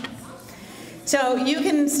now. So you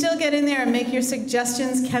can still get in there and make your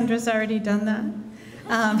suggestions. Kendra's already done that.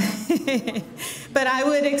 But I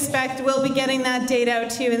would expect we'll be getting that date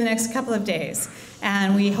out to you in the next couple of days.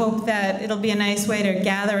 And we hope that it'll be a nice way to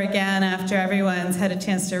gather again after everyone's had a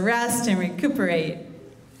chance to rest and recuperate.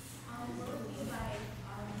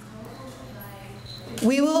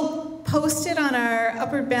 We will post it on our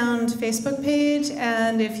Upward Bound Facebook page,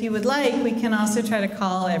 and if you would like, we can also try to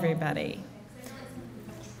call everybody.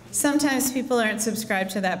 Sometimes people aren't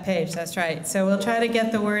subscribed to that page, that's right. So we'll try to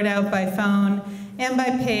get the word out by phone and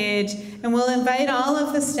by page, and we'll invite all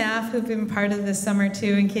of the staff who've been part of this summer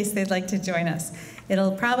too, in case they'd like to join us.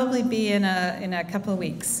 It'll probably be in a couple of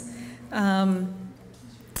weeks. And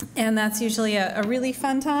that's usually a really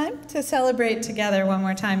fun time to celebrate together one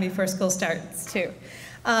more time before school starts too.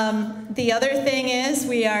 The other thing is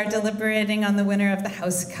we are deliberating on the winner of the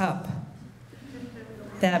House Cup.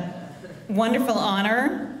 That wonderful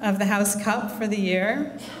honor of the House Cup for the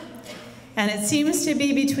year. And it seems to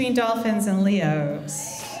be between Dolphins and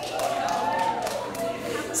Leos.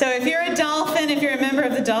 So if you're a Dolphin, if you're a member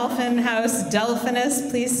of the Dolphin House, Dolphinus,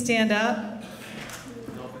 please stand up.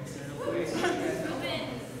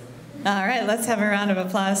 All right, let's have a round of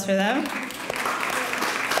applause for them.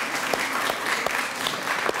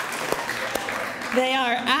 They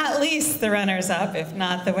are at least the runners-up, if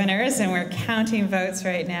not the winners, and we're counting votes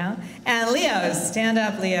right now. And Leos, stand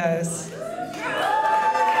up, Leos.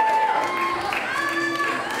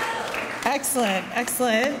 Excellent,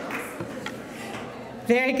 excellent.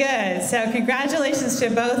 Very good. So congratulations to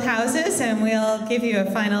both houses, and we'll give you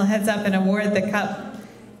a final heads up and award the cup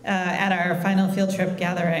at our final field trip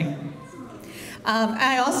gathering.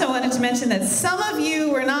 I also wanted to mention that some of you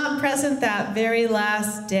were not present that very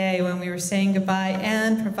last day when we were saying goodbye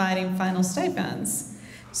and providing final stipends.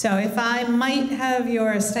 So if I might have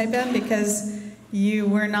your stipend because you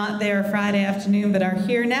were not there Friday afternoon but are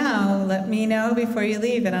here now, let me know before you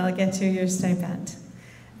leave and I'll get you your stipend.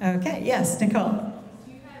 Okay, yes, Nicole.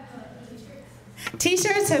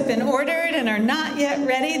 T-shirts have been ordered and are not yet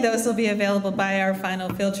ready. Those will be available by our final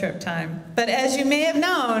field trip time. But as you may have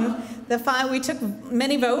known, we took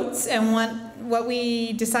many votes, and what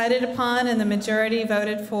we decided upon, and the majority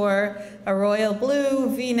voted for a royal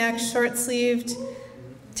blue V-neck short-sleeved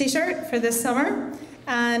T-shirt for this summer.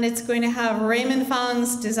 And it's going to have Raymond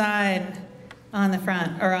Fong's design on the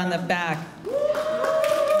front, or on the back.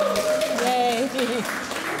 Yay.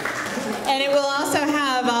 And it will also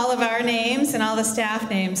have all of our names and all the staff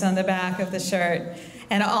names on the back of the shirt.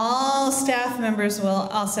 And all staff members will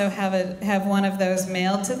also have one of those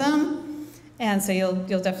mailed to them. And so you'll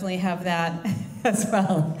definitely have that as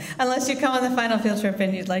well. Unless you come on the final field trip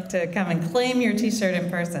and you'd like to come and claim your T-shirt in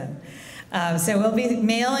person. So we'll be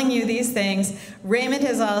mailing you these things. Raymond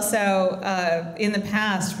has also, in the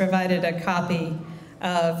past, provided a copy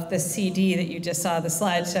of the CD that you just saw, the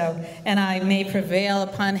slideshow, and I may prevail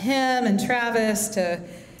upon him and Travis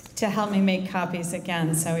to help me make copies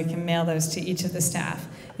again so we can mail those to each of the staff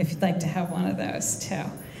if you'd like to have one of those too.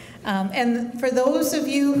 And for those of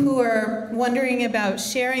you who are wondering about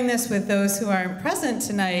sharing this with those who aren't present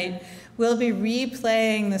tonight, we'll be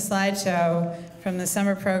replaying the slideshow from the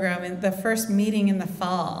summer program in the first meeting in the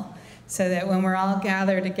fall, so that when we're all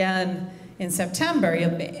gathered again in September,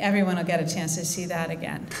 everyone will get a chance to see that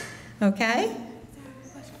again. Okay?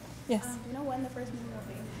 Yes? Do you know when the first meeting will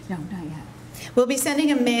be? No, not yet. We'll be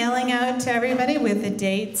sending a mailing out to everybody with the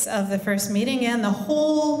dates of the first meeting and the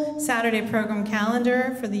whole Saturday program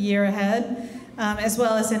calendar for the year ahead. as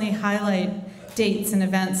well as any highlight dates and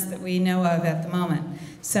events that we know of at the moment.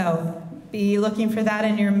 So be looking for that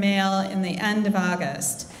in your mail in the end of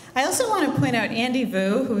August. I also want to point out Andy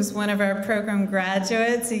Vu, who's one of our program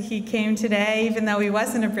graduates. He came today, even though he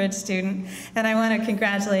wasn't a Bridge student, and I want to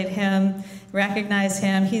congratulate him, recognize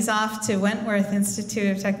him. He's off to Wentworth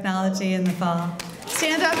Institute of Technology in the fall.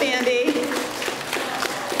 Stand up, Andy.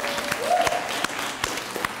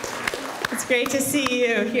 It's great to see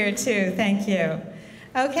you here, too. Thank you.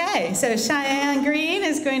 Okay, so Cheyenne Green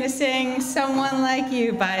is going to sing Someone Like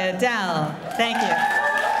You by Adele. Thank you.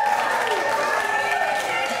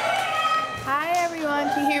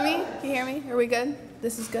 Can you hear me? Can you hear me? Are we good?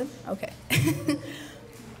 This is good? Okay.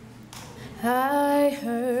 I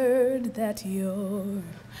heard that you're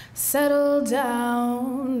settled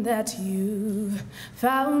down, that you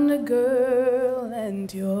found a girl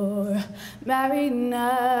and you're married now.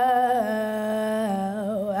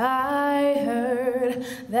 I heard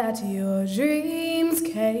that your dreams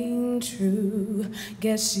came true.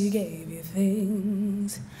 Guess she gave you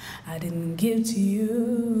things I didn't give to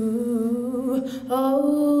you.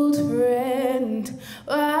 Old friend,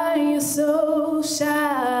 why you so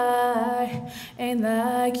shy? Ain't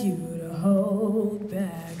like you to hold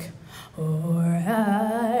back or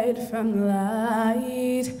hide from the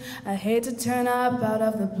light. I hate to turn up out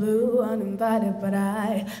of the blue uninvited, but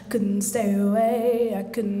I couldn't stay away, I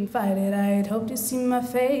couldn't fight it. I had hoped you'd see my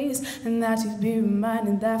face and that you'd be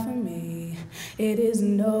reminded that for me it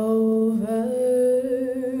isn't over.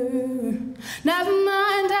 Never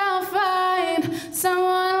mind, I'll find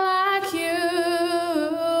someone like you.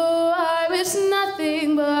 I wish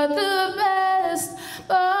nothing but the best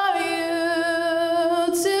for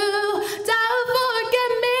you too. Don't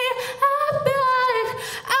forget me, I beg.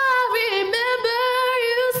 I remember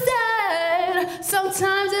you said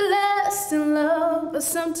sometimes it lasts in love, but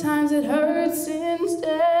sometimes it hurts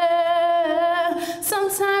instead.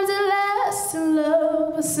 Sometimes it lasts in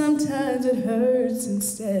love, but sometimes it hurts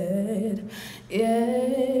instead.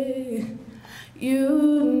 Yeah,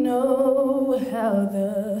 you know how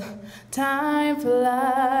the time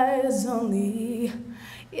flies. Only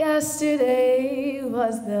yesterday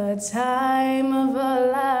was the time of our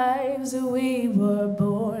lives. We were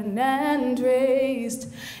born and raised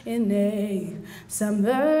in a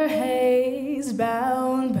summer haze,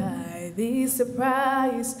 bound by the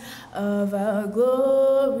surprise of our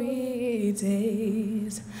glory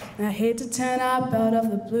days. I hate to turn up out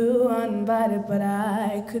of the blue uninvited, but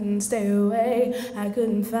I couldn't stay away, I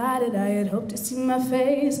couldn't fight it. I had hoped to see my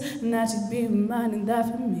face and that you'd be reminded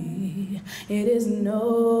that for me it isn't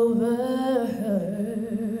over.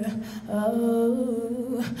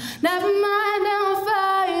 Oh, never mind, I'll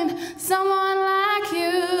find someone like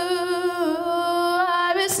you.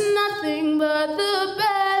 I wish nothing but the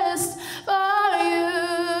best for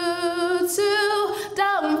you too.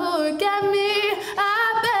 Don't forget me, I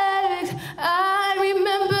beg. I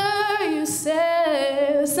remember you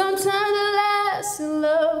said sometimes it lasts in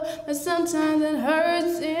love, but sometimes it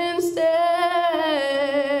hurts instead.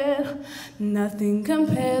 Nothing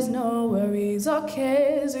compares, no worries or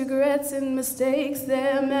cares, regrets and mistakes,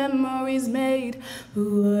 their memories made.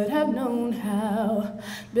 Who would have known how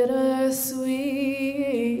bittersweet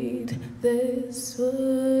this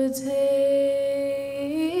would taste?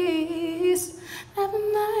 Never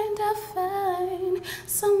mind, I'll find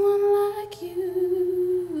someone like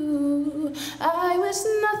you. I wish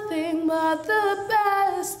nothing but the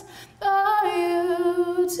best for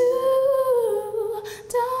you too.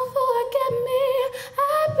 Don't forget me, I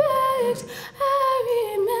begged. I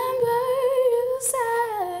remember you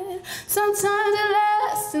said sometimes it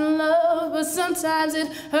lasts in love, but sometimes it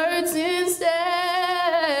hurts instead.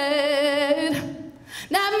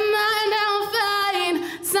 Never mind, I'll find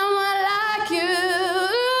someone like you.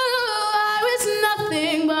 I wish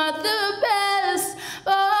nothing but the best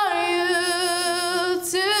for you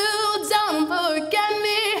too. Don't forget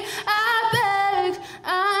me, I beg.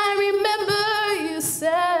 I remember you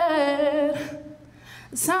said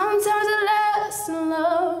sometimes it lasts in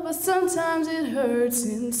love, but sometimes it hurts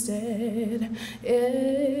instead.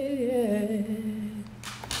 Yeah.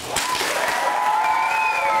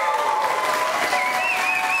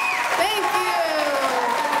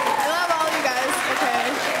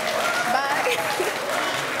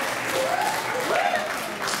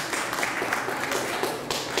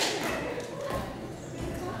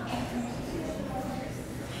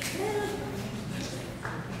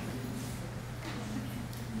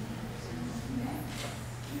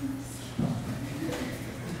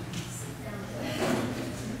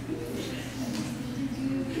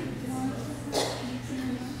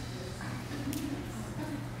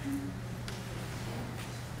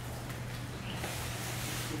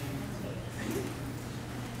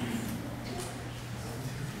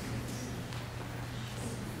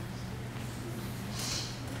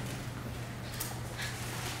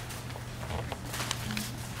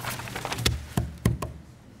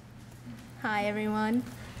 Hi, everyone.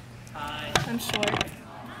 Hi. I'm short.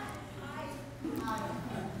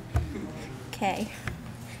 Okay,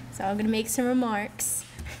 so I'm going to make some remarks.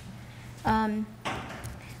 When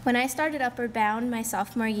I started Upward Bound my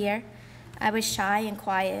sophomore year, I was shy and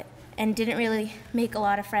quiet and didn't really make a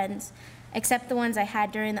lot of friends, except the ones I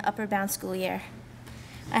had during the Upward Bound school year.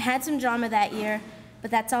 I had some drama that year,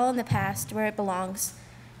 but that's all in the past, where it belongs.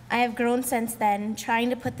 I have grown since then, trying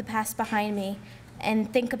to put the past behind me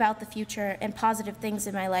and think about the future and positive things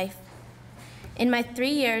in my life. In my 3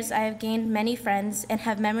 years, I have gained many friends and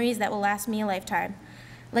have memories that will last me a lifetime,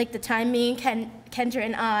 like the time me and Kendra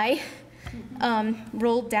and I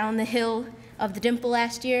rolled down the hill of the Dimple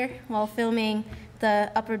last year while filming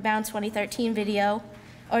the Upward Bound 2013 video,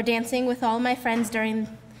 or dancing with all my friends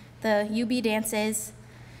during the UB dances.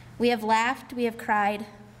 We have laughed, we have cried,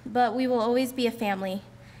 but we will always be a family.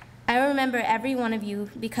 I remember every one of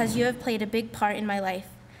you because you have played a big part in my life.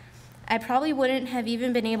 I probably wouldn't have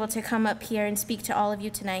even been able to come up here and speak to all of you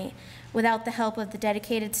tonight without the help of the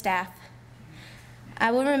dedicated staff.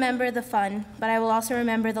 I will remember the fun, but I will also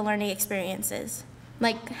remember the learning experiences,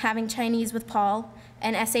 like having Chinese with Paul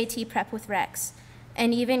and SAT prep with Rex,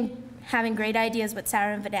 and even having great ideas with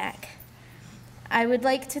Sarah and Vidak. I would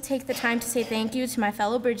like to take the time to say thank you to my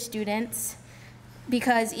fellow Bridge students,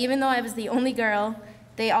 because even though I was the only girl,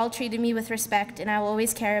 they all treated me with respect, and I will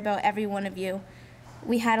always care about every one of you.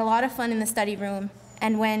 We had a lot of fun in the study room,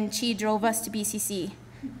 and when Chi drove us to BCC.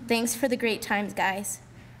 Thanks for the great times, guys.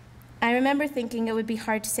 I remember thinking it would be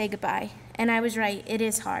hard to say goodbye, and I was right, it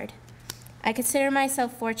is hard. I consider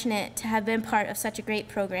myself fortunate to have been part of such a great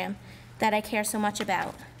program that I care so much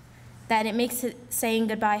about, that it makes saying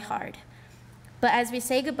goodbye hard. But as we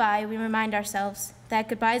say goodbye, we remind ourselves that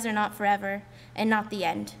goodbyes are not forever and not the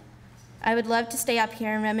end. I would love to stay up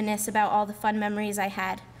here and reminisce about all the fun memories I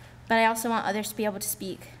had, but I also want others to be able to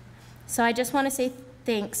speak. So I just want to say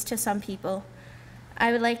thanks to some people.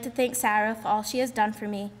 I would like to thank Sarah for all she has done for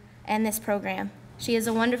me and this program. She is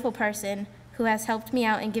a wonderful person who has helped me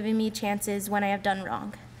out and given me chances when I have done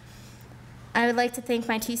wrong. I would like to thank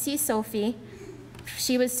my TC, Sophie.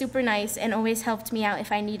 She was super nice and always helped me out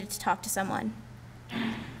if I needed to talk to someone.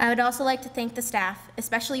 I would also like to thank the staff,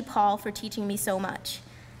 especially Paul, for teaching me so much.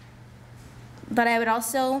 But I would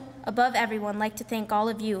also, above everyone, like to thank all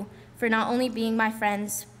of you for not only being my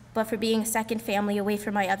friends, but for being a second family away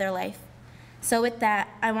from my other life. So with that,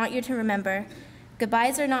 I want you to remember,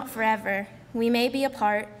 goodbyes are not forever. We may be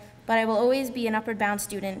apart, but I will always be an Upward Bound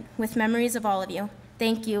student with memories of all of you.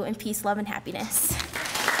 Thank you, and peace, love, and happiness.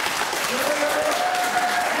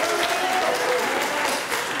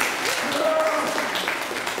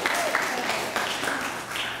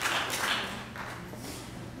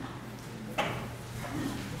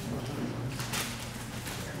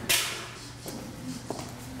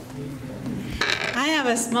 I have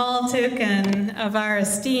a small token of our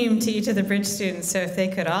esteem to each of the Bridge students, so if they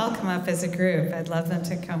could all come up as a group, I'd love them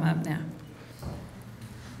to come up now.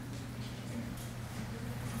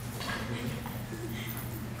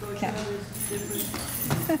 Okay.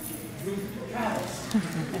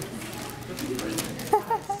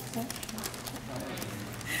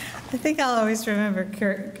 I think I'll always remember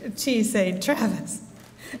Chi saying Travis.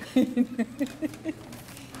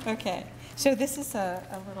 Okay, so this is a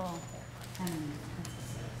little...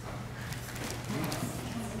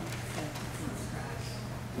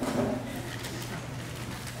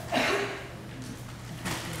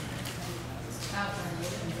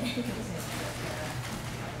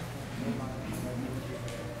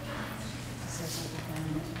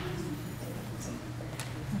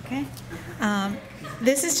 Okay.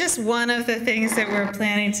 This is just one of the things that we're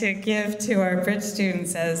planning to give to our Bridge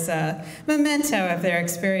students as a memento of their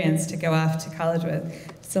experience to go off to college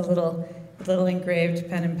with. It's a little engraved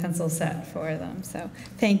pen and pencil set for them. So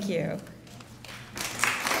thank you.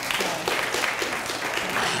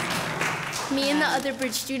 Me and the other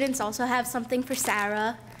Bridge students also have something for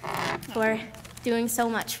Sarah for doing so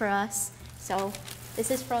much for us. So this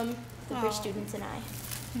is from the Bridge students and I.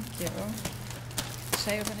 Thank you.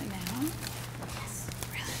 Should I open it now? Yes.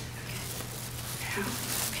 Really?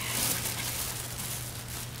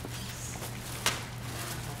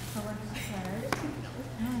 Okay.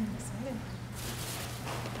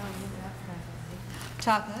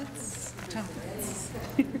 Chocolates. Chocolates.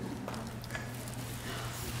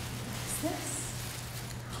 What's this?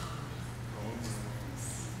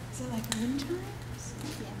 Is it like wind chimes?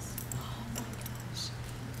 Yes. Oh my gosh.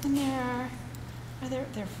 And there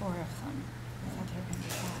are 4 of them. I thought there were going to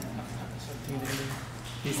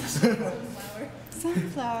be 5.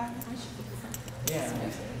 Sunflower.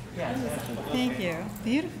 Yeah. Thank you.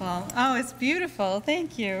 Beautiful. Oh, it's beautiful.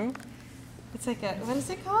 Thank you. It's like a, what is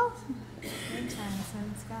it called?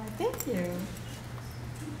 Sunshine Sky. Thank you.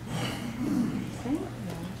 Thank you.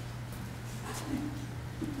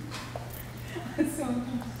 So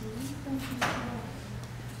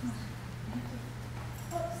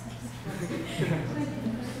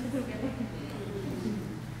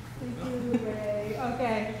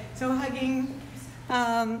okay, so hugging.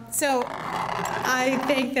 So I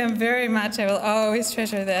thank them very much. I will always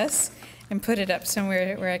treasure this and put it up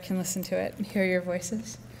somewhere where I can listen to it and hear your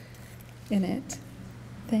voices in it.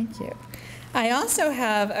 Thank you. I also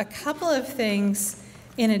have a couple of things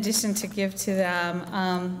in addition to give to them,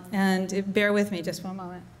 and bear with me just one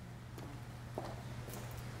moment.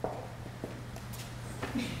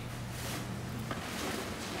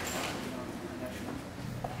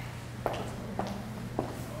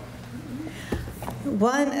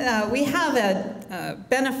 We have a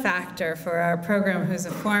benefactor for our program who's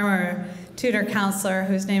a former tutor counselor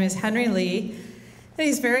whose name is Henry Lee.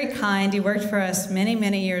 He's very kind. He worked for us many,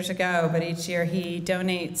 many years ago, but each year he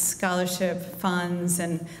donates scholarship funds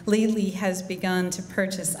and lately has begun to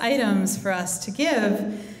purchase items for us to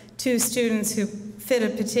give to students who fit a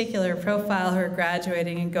particular profile who are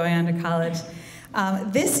graduating and going on to college.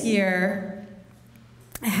 This year,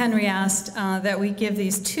 Henry asked that we give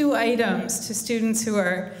these 2 items to students who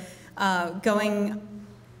are going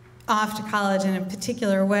off to college in a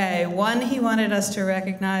particular way. One, he wanted us to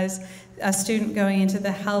recognize a student going into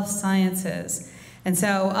the health sciences. And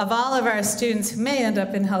so of all of our students who may end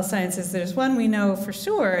up in health sciences, there's one we know for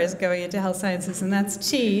sure is going into health sciences, and that's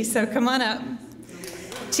Chi. So come on up.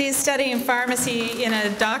 She's studying pharmacy in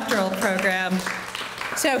a doctoral program.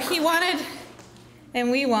 So he wanted,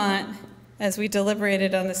 and we want, as we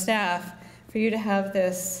deliberated on the staff, for you to have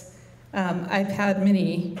this iPad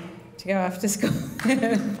mini to go off to school.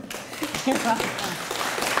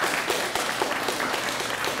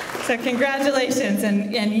 So congratulations,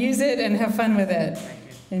 and use it and have fun with it.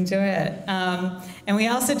 Enjoy it. And we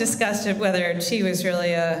also discussed whether she was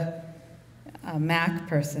really a Mac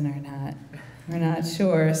person or not. We're not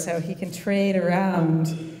sure, so he can trade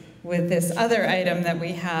around with this other item that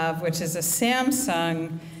we have, which is a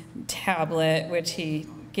Samsung tablet, which he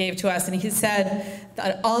gave to us, and he said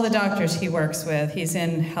that all the doctors he works with, he's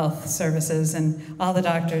in health services, and all the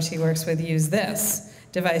doctors he works with use this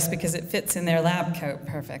device because it fits in their lab coat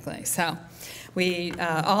perfectly. So we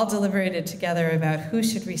all deliberated together about who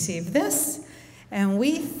should receive this, and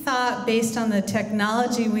we thought, based on the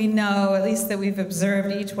technology we know, at least that we've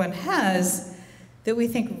observed each one has, that we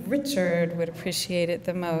think Richard would appreciate it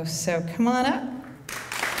the most. So come on up.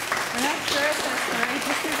 We're not sure if that's the right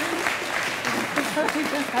decision.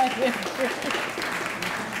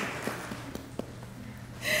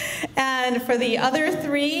 And for the other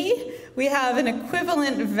 3, we have an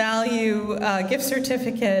equivalent value gift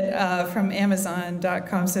certificate from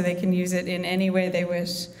Amazon.com, so they can use it in any way they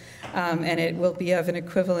wish, and it will be of an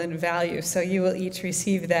equivalent value. So you will each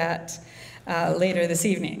receive that later this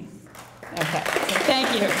evening. Okay, so thank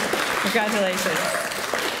you. Congratulations.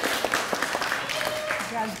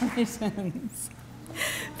 Congratulations.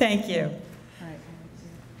 Thank you.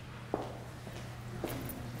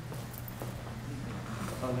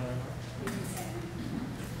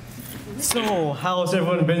 So, how's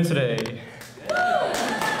everyone been today?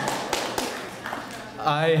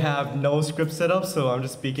 I have no script set up, so I'm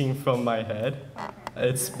just speaking from my head.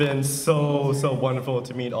 It's been so wonderful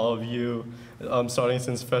to meet all of you, starting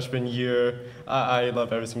since freshman year. I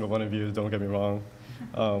love every single one of you, don't get me wrong.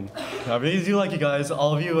 I really do like you guys.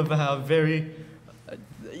 All of you have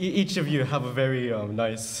each of you have a very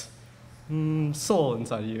nice soul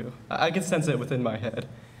inside of you. I can sense it within my head.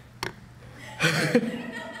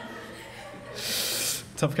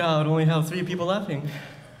 Tough crowd, only have 3 people laughing.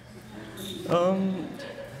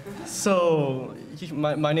 So,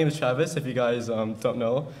 my name is Travis, if you guys don't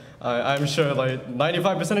know. I'm sure like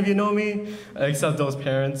 95% of you know me, except those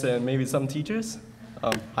parents and maybe some teachers.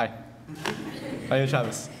 Hi, my name is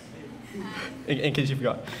Travis, in case you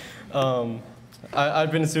forgot.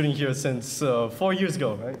 I've been a student here since 4 years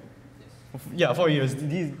ago, right? Yeah, 4 years.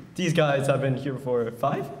 These guys have been here for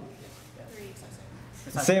 5?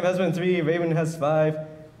 Sam has been 3, Raven has 5.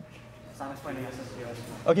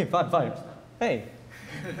 Okay, fine. Hey.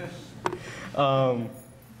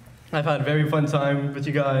 I've had a very fun time with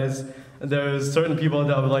you guys. There's certain people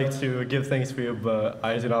that I would like to give thanks for, but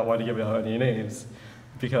I do not want to give out any names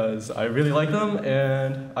because I really like them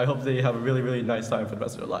and I hope they have a really, really nice time for the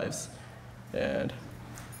rest of their lives. And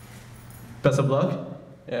best of luck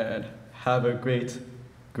and have a great,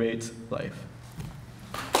 great life.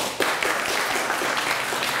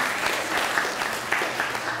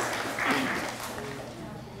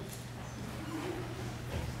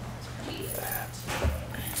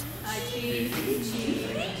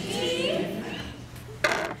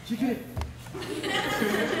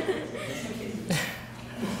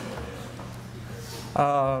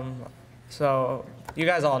 So you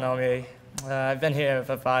guys all know me. I've been here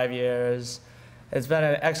for 5 years. It's been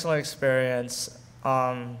an excellent experience.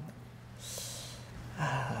 I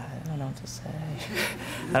don't know what to say.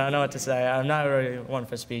 I don't know what to say. I'm not really one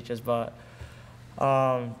for speeches, but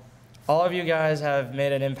all of you guys have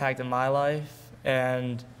made an impact in my life,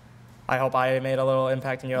 and I hope I made a little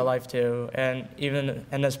impact in your life too. And even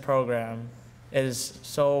in this program, it is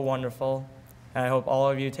so wonderful, and I hope all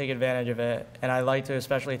of you take advantage of it. And I'd like to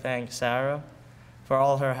especially thank Sarah for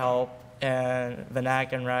all her help, and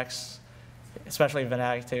Vinac and Rex, especially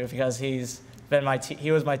Vinac too, because he was my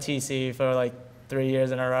TC for like 3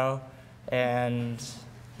 years in a row, and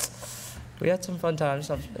we had some fun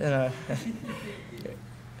times.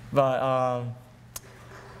 But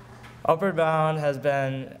Upward Bound has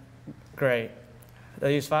been great.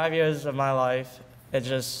 These 5 years of my life, it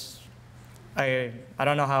just, I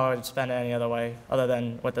don't know how I would spend it any other way other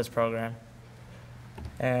than with this program.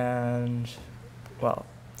 And, well,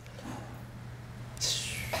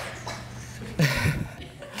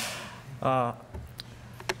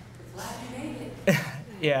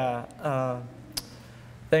 yeah,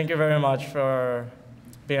 thank you very much for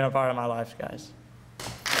being a part of my life, guys.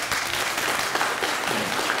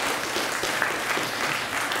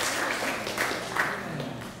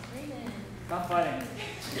 Stop fighting.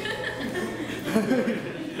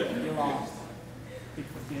 You lost.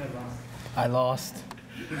 You lost. I lost.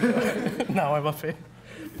 Now I'm up here.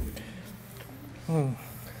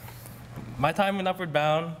 My time in Upward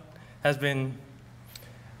Bound has been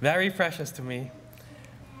very precious to me.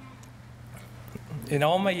 In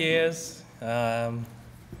all my years, I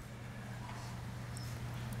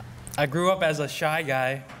grew up as a shy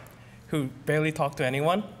guy who barely talked to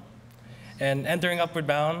anyone. And entering Upward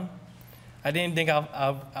Bound, I didn't think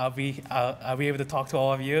I'll be able to talk to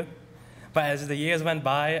all of you. But as the years went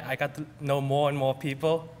by, I got to know more and more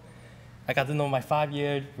people. I got to know my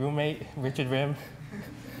 5-year roommate, Richard Rim.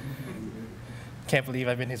 Can't believe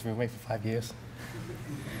I've been his roommate for 5 years.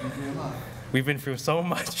 We've been through so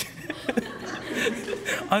much.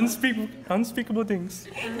 Unspeakable things.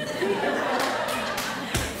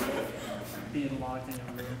 Being locked in your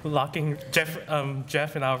room. Locking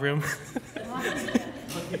Jeff in our room.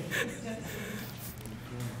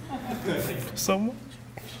 So much.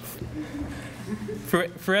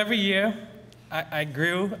 For every year, I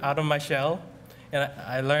grew out of my shell, and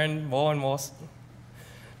I learned more and more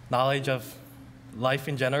knowledge of life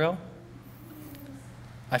in general.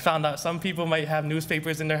 I found out some people might have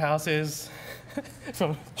newspapers in their houses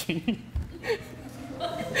from G.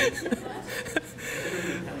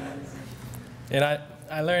 And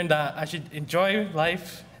I learned that I should enjoy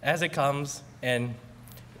life as it comes and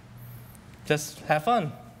just have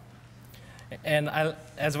fun. And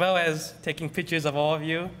as well as taking pictures of all of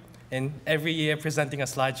you, and every year presenting a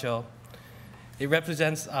slideshow. It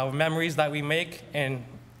represents our memories that we make and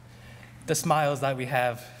the smiles that we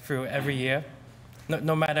have through every year.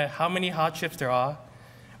 No matter how many hardships there are,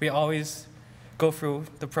 we always go through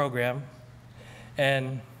the program.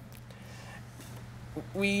 And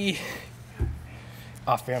we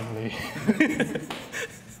are family.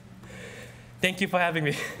 Thank you for having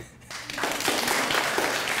me.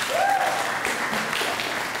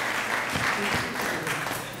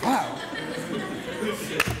 Wow.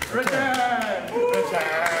 Richard!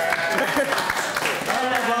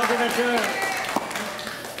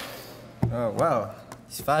 Oh, wow.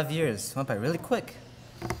 These 5 years went by really quick.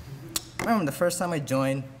 I remember the first time I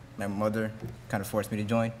joined, my mother kind of forced me to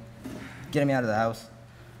join, getting me out of the house.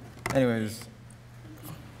 Anyways,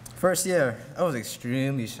 first year, I was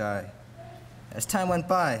extremely shy. As time went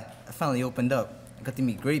by, I finally opened up. I got to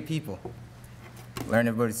meet great people, learn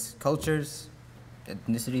everybody's cultures,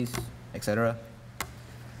 ethnicities, etc.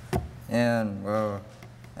 And, well,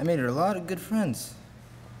 I made a lot of good friends.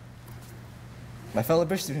 My fellow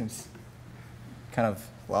British students. Kind of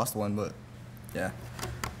lost one, but yeah.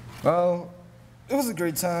 Well, it was a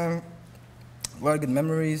great time. A lot of good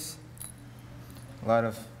memories. A lot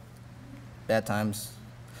of bad times.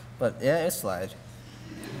 But yeah, it's slide.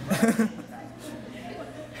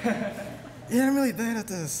 Yeah, I'm really bad at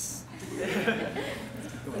this.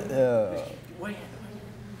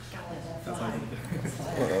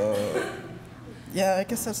 Yeah, I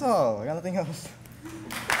guess that's all. I got nothing else.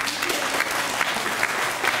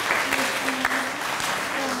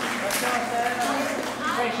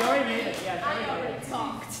 Wait, she already made it. Yeah, I already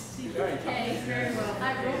talked. Okay, very well.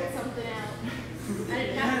 I wrote something out. I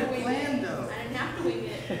didn't have to wing it. I didn't have to wing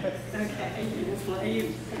it. Okay.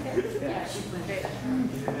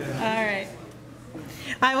 All right.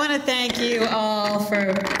 I want to thank you all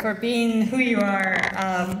for being who you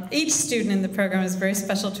are. Each student in the program is very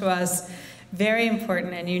special to us, very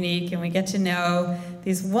important and unique, and we get to know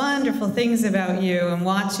these wonderful things about you and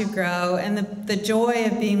watch you grow. And the joy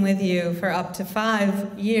of being with you for up to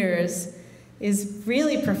 5 years is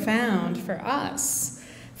really profound for us.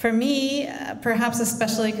 For me, perhaps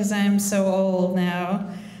especially because I'm so old now,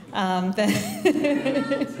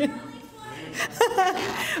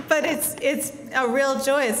 but it's a real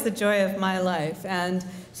joy. It's the joy of my life. And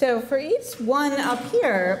so for each one up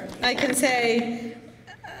here, I can say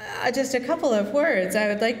just a couple of words. I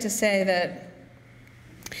would like to say that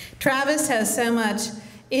Travis has so much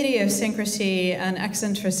idiosyncrasy and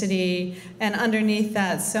eccentricity, and underneath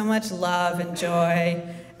that, so much love and joy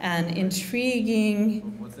and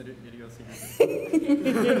intriguing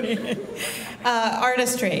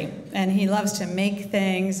artistry. And he loves to make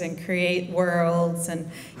things and create worlds, and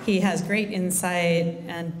he has great insight,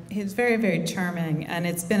 and he's very, very charming. And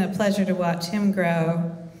it's been a pleasure to watch him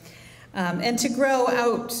grow. And to grow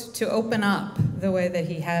out, to open up the way that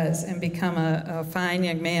he has and become a fine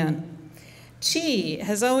young man. Chi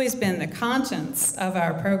has always been the conscience of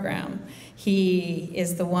our program. He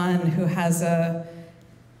is the one who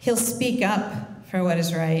he'll speak up for what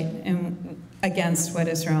is right and against what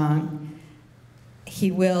is wrong.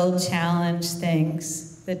 He will challenge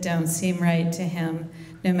things that don't seem right to him,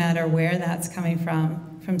 no matter where that's coming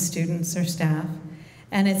from students or staff.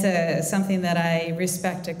 And it's something that I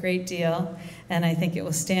respect a great deal, and I think it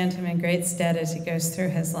will stand him in great stead as he goes through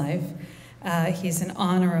his life. He's an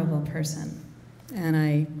honorable person, and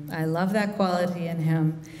I love that quality in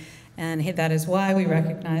him, and that is why we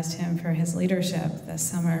recognized him for his leadership this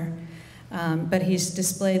summer. But he's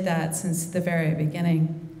displayed that since the very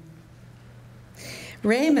beginning.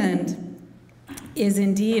 Raymond is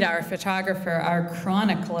indeed our photographer, our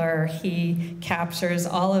chronicler. He captures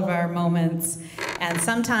all of our moments and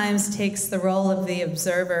sometimes takes the role of the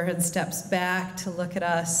observer and steps back to look at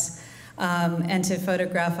us and to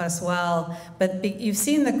photograph us well. But you've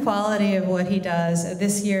seen the quality of what he does.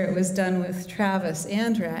 This year it was done with Travis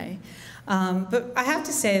and Ray. But I have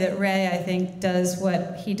to say that Ray, I think, does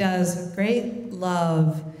what he does with great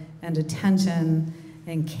love and attention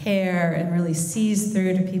and care, and really sees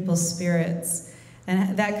through to people's spirits.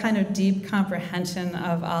 And that kind of deep comprehension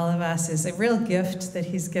of all of us is a real gift that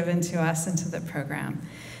he's given to us and to the program.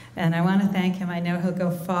 And I want to thank him. I know he'll go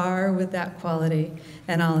far with that quality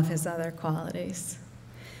and all of his other qualities.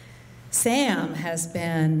 Sam has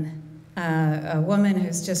been a woman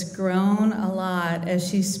who's just grown a lot. As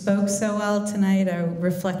she spoke so well tonight, I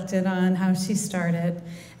reflected on how she started.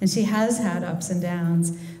 And she has had ups and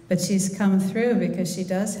downs, but she's come through because she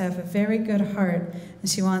does have a very good heart, and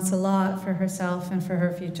she wants a lot for herself and for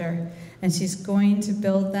her future. And she's going to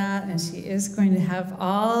build that, and she is going to have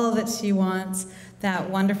all that she wants, that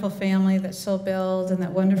wonderful family that she'll build and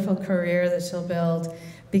that wonderful career that she'll build,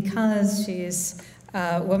 because she's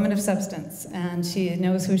a woman of substance, and she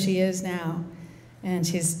knows who she is now. And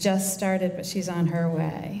she's just started, but she's on her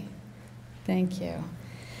way. Thank you.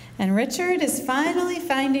 And Richard is finally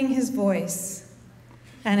finding his voice.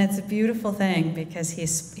 And it's a beautiful thing, because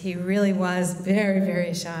he really was very,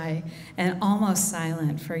 very shy and almost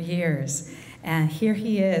silent for years. And here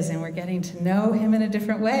he is, and we're getting to know him in a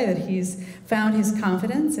different way, that he's found his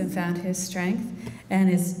confidence and found his strength.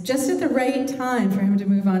 And it's just at the right time for him to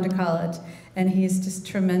move on to college. And he's just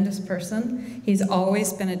a tremendous person. He's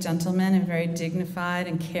always been a gentleman and very dignified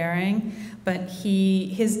and caring, but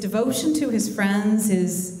his devotion to his friends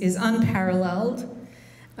is unparalleled.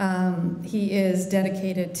 He is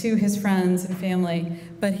dedicated to his friends and family,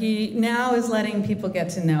 but he now is letting people get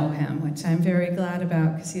to know him, which I'm very glad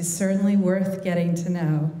about, because he's certainly worth getting to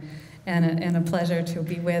know, and a pleasure to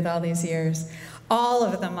be with all these years. All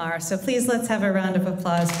of them are, so please let's have a round of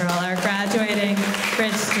applause for all our graduating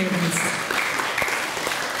Bridge students.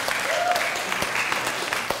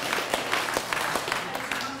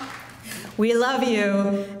 We love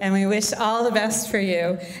you, and we wish all the best for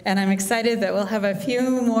you. And I'm excited that we'll have a few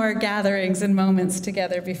more gatherings and moments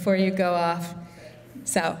together before you go off.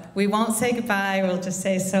 So we won't say goodbye. We'll just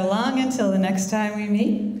say so long until the next time we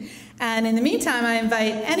meet. And in the meantime, I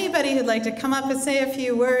invite anybody who'd like to come up and say a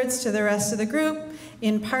few words to the rest of the group,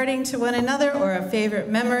 imparting to one another, or a favorite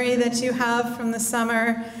memory that you have from the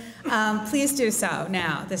summer. Please do so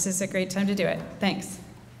now. This is a great time to do it. Thanks.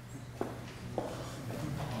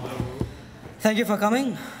 Thank you for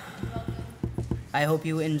coming. I hope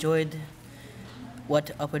you enjoyed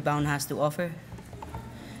what Upward Bound has to offer.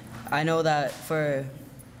 I know that for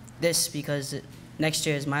this, because next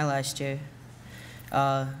year is my last year,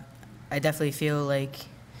 I definitely feel like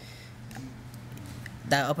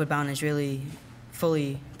that Upward Bound has really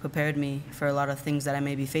fully prepared me for a lot of things that I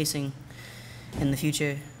may be facing in the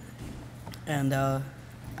future. And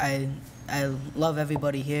I love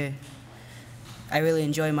everybody here. I really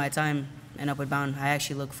enjoy my time in Upward Bound. I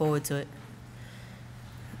actually look forward to it.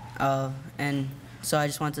 And so I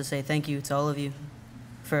just want to say thank you to all of you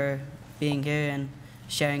for being here and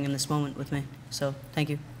sharing in this moment with me. So thank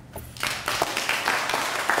you.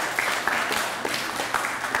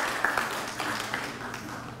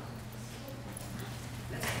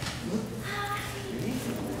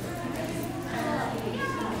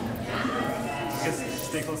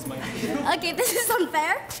 Okay, this is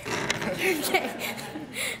unfair. Okay.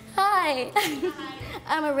 Hi.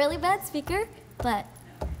 I'm a really bad speaker, but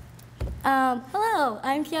hello,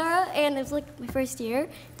 I'm Kiara, and it was like my first year,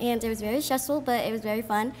 and it was very stressful, but it was very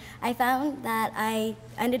fun. I found that I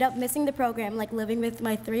ended up missing the program, like living with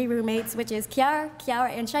my 3 roommates, which is Kiara,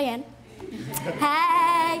 and Cheyenne.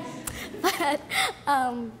 Hey! But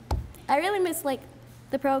I really miss like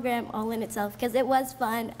the program all in itself, because it was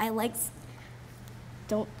fun. I liked,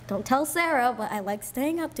 don't tell Sarah, but I like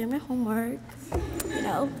staying up doing my homework, you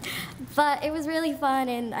know. But it was really fun,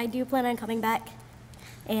 and I do plan on coming back.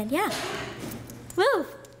 And yeah, woo!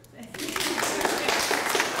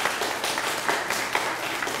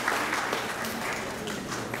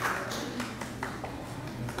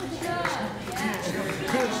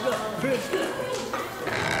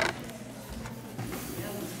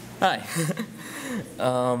 Hi.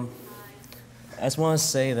 I just want to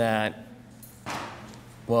say that,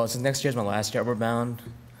 well, since next year is my last year at Upward Bound,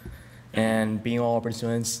 and being all Upward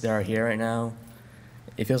students that are here right now,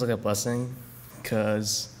 it feels like a blessing,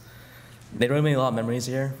 because they really made a lot of memories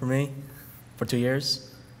here for me for 2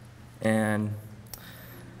 years, and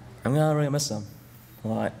I'm gonna really miss them a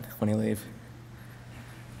lot when they leave.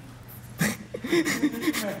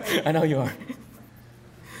 I know you are.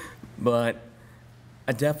 But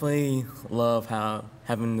I definitely love how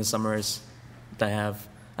having the summers that I have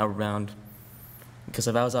at Upward Bound, because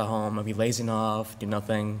if I was at home, I'd be lazing off, do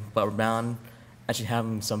nothing, but Upward Bound, actually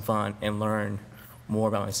having some fun and learn more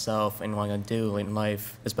about myself and what I'm gonna do in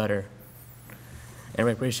life is better. And I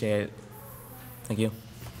really appreciate it. Thank you.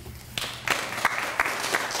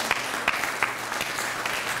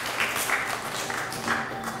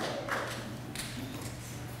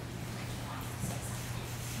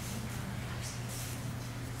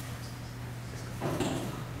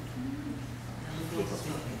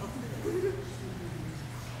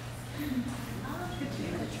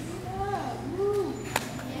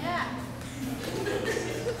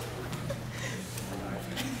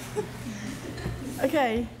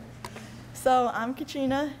 Okay, so I'm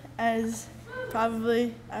Katrina, as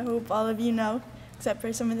probably I hope all of you know, except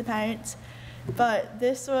for some of the parents. But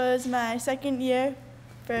this was my 2nd year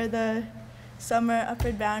for the summer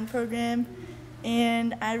Upward Bound program,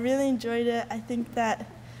 and I really enjoyed it. I think that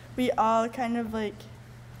we all kind of like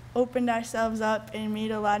opened ourselves up and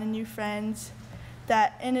made a lot of new friends.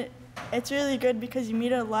 It's really good because you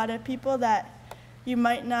meet a lot of people that you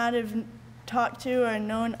might not have talked to or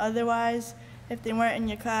known otherwise if they weren't in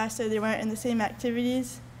your class or they weren't in the same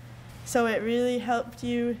activities. So it really helped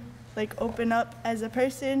you like open up as a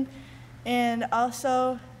person. And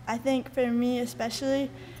also, I think for me especially,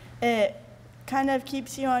 it kind of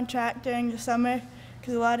keeps you on track during the summer,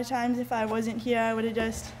 because a lot of times if I wasn't here, I would have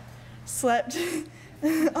just slept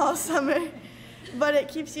all summer. But it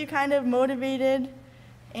keeps you kind of motivated,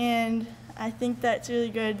 and I think that's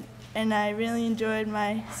really good. And I really enjoyed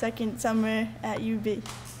my 2nd summer at UB.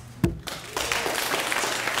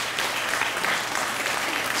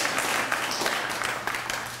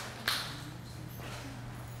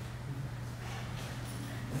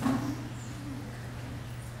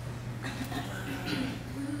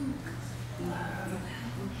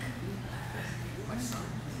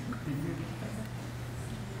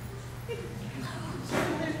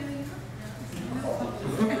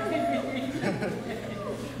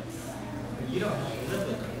 You don't live with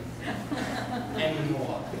them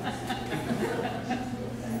anymore.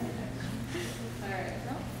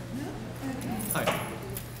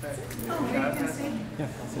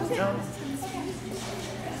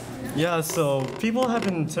 Yeah, so people have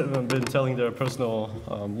been telling their personal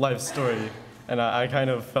life story, and I kind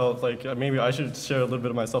of felt like maybe I should share a little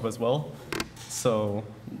bit of myself as well. So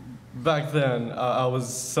back then, I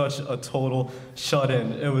was such a total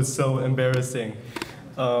shut-in. It was so embarrassing.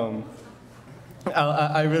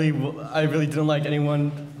 I really didn't like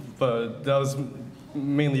anyone, but that was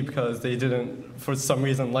mainly because they didn't, for some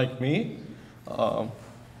reason, like me.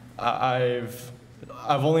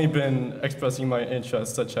 I've only been expressing my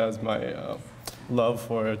interests, such as my love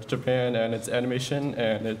for Japan and its animation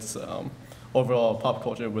and its overall pop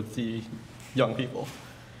culture with the young people.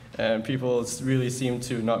 And people really seem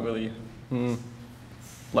to not really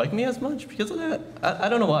like me as much because of that. I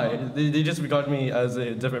don't know why. They just regard me as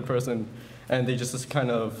a different person, and they just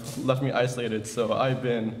kind of left me isolated. So I've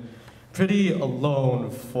been pretty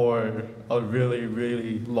alone for a really,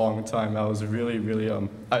 really long time. I was really, really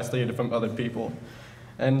isolated from other people.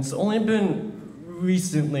 And it's only been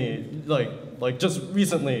recently, like just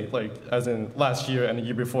recently, like as in last year and the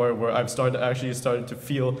year before, where I've started to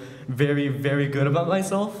feel very, very good about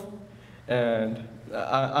myself. And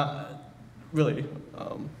I really,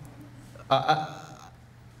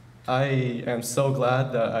 I am so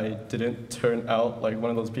glad that I didn't turn out like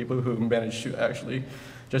one of those people who managed to actually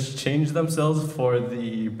just change themselves for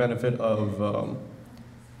the benefit of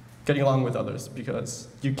getting along with others, because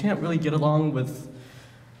you can't really get along with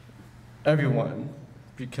everyone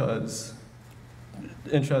because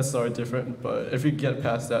interests are different, but if you get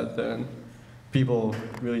past that, then people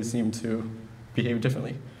really seem to behave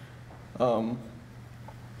differently.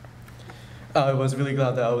 I was really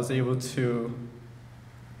glad that I was able to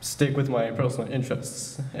stick with my personal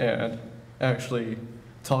interests and actually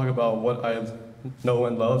talk about what I know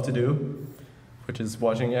and love to do, which is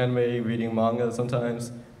watching anime, reading manga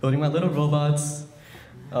sometimes, building my little robots,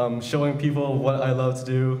 showing people what I love to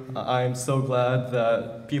do. I'm so glad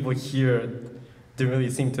that people here didn't really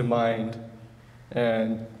seem to mind,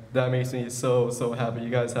 and that makes me so, so happy. You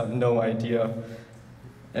guys have no idea.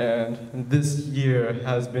 And this year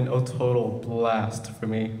has been a total blast for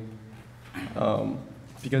me,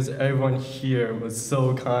 because everyone here was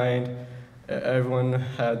so kind. Everyone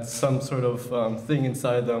had some sort of thing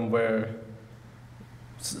inside them where,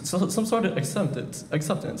 some sort of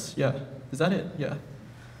acceptance, yeah. Is that it? Yeah.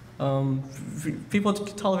 People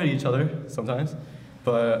tolerate each other sometimes,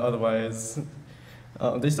 but otherwise,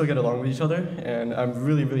 they still get along with each other, and I'm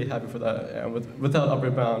really, really happy for that. And without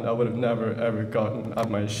Upward Bound, I would have never, ever gotten out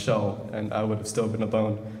of my shell, and I would have still been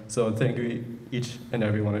alone. So thank you, each and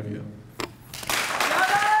every one of you.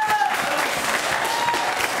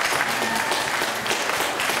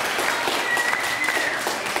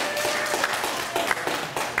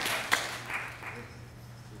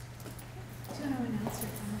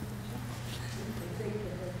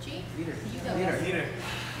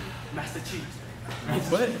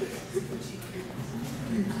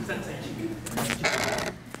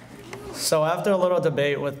 So after a little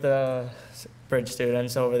debate with the bridge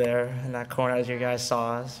students over there in that corner, as you guys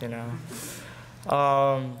saw us, you know,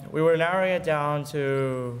 we were narrowing it down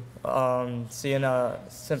to seeing a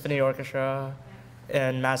symphony orchestra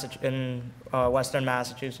in Western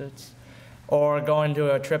Massachusetts, or going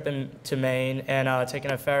to a trip to Maine and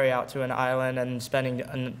taking a ferry out to an island and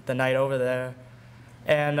spending the night over there.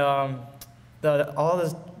 And all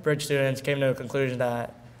the bridge students came to a conclusion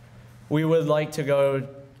that we would like to go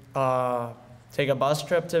take a bus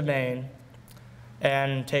trip to Maine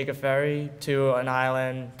and take a ferry to an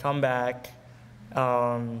island, come back,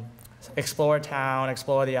 explore town,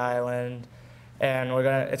 explore the island, and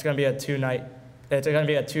it's gonna be a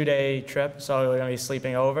 2-day trip, so we're gonna be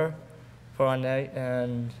sleeping over for one night,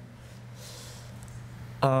 and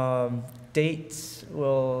dates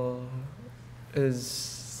we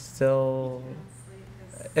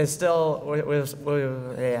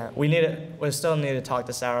still need to talk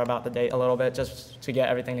to Sarah about the date a little bit just to get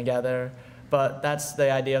everything together. But that's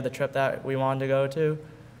the idea of the trip that we wanted to go to.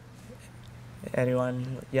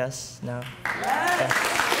 Anyone? Yes? No? Yeah.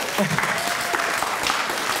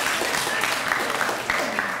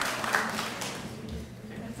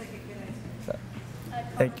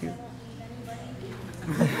 Thank you.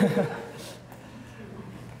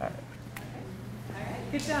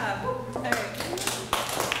 Good job. All right.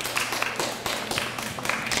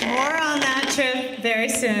 More on that trip very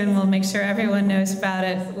soon. We'll make sure everyone knows about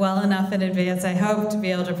it well enough in advance, I hope, to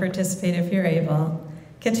be able to participate if you're able.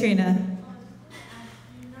 Katrina.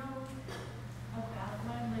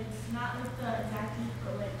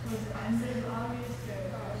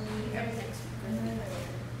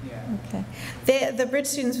 Okay. The bridge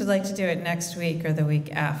students would like to do it next week or the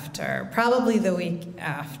week after. Probably the week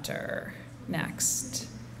after next.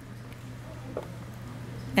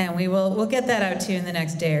 And we'll get that out to you in the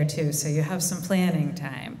next day or two, so you have some planning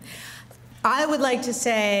time. I would like to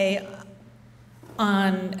say,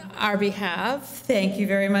 on our behalf, thank you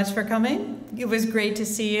very much for coming. It was great to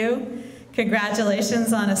see you.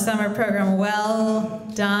 Congratulations on a summer program well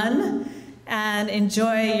done, and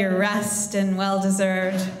enjoy your rest and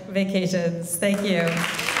well-deserved vacations. Thank you.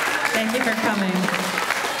 Thank you for coming.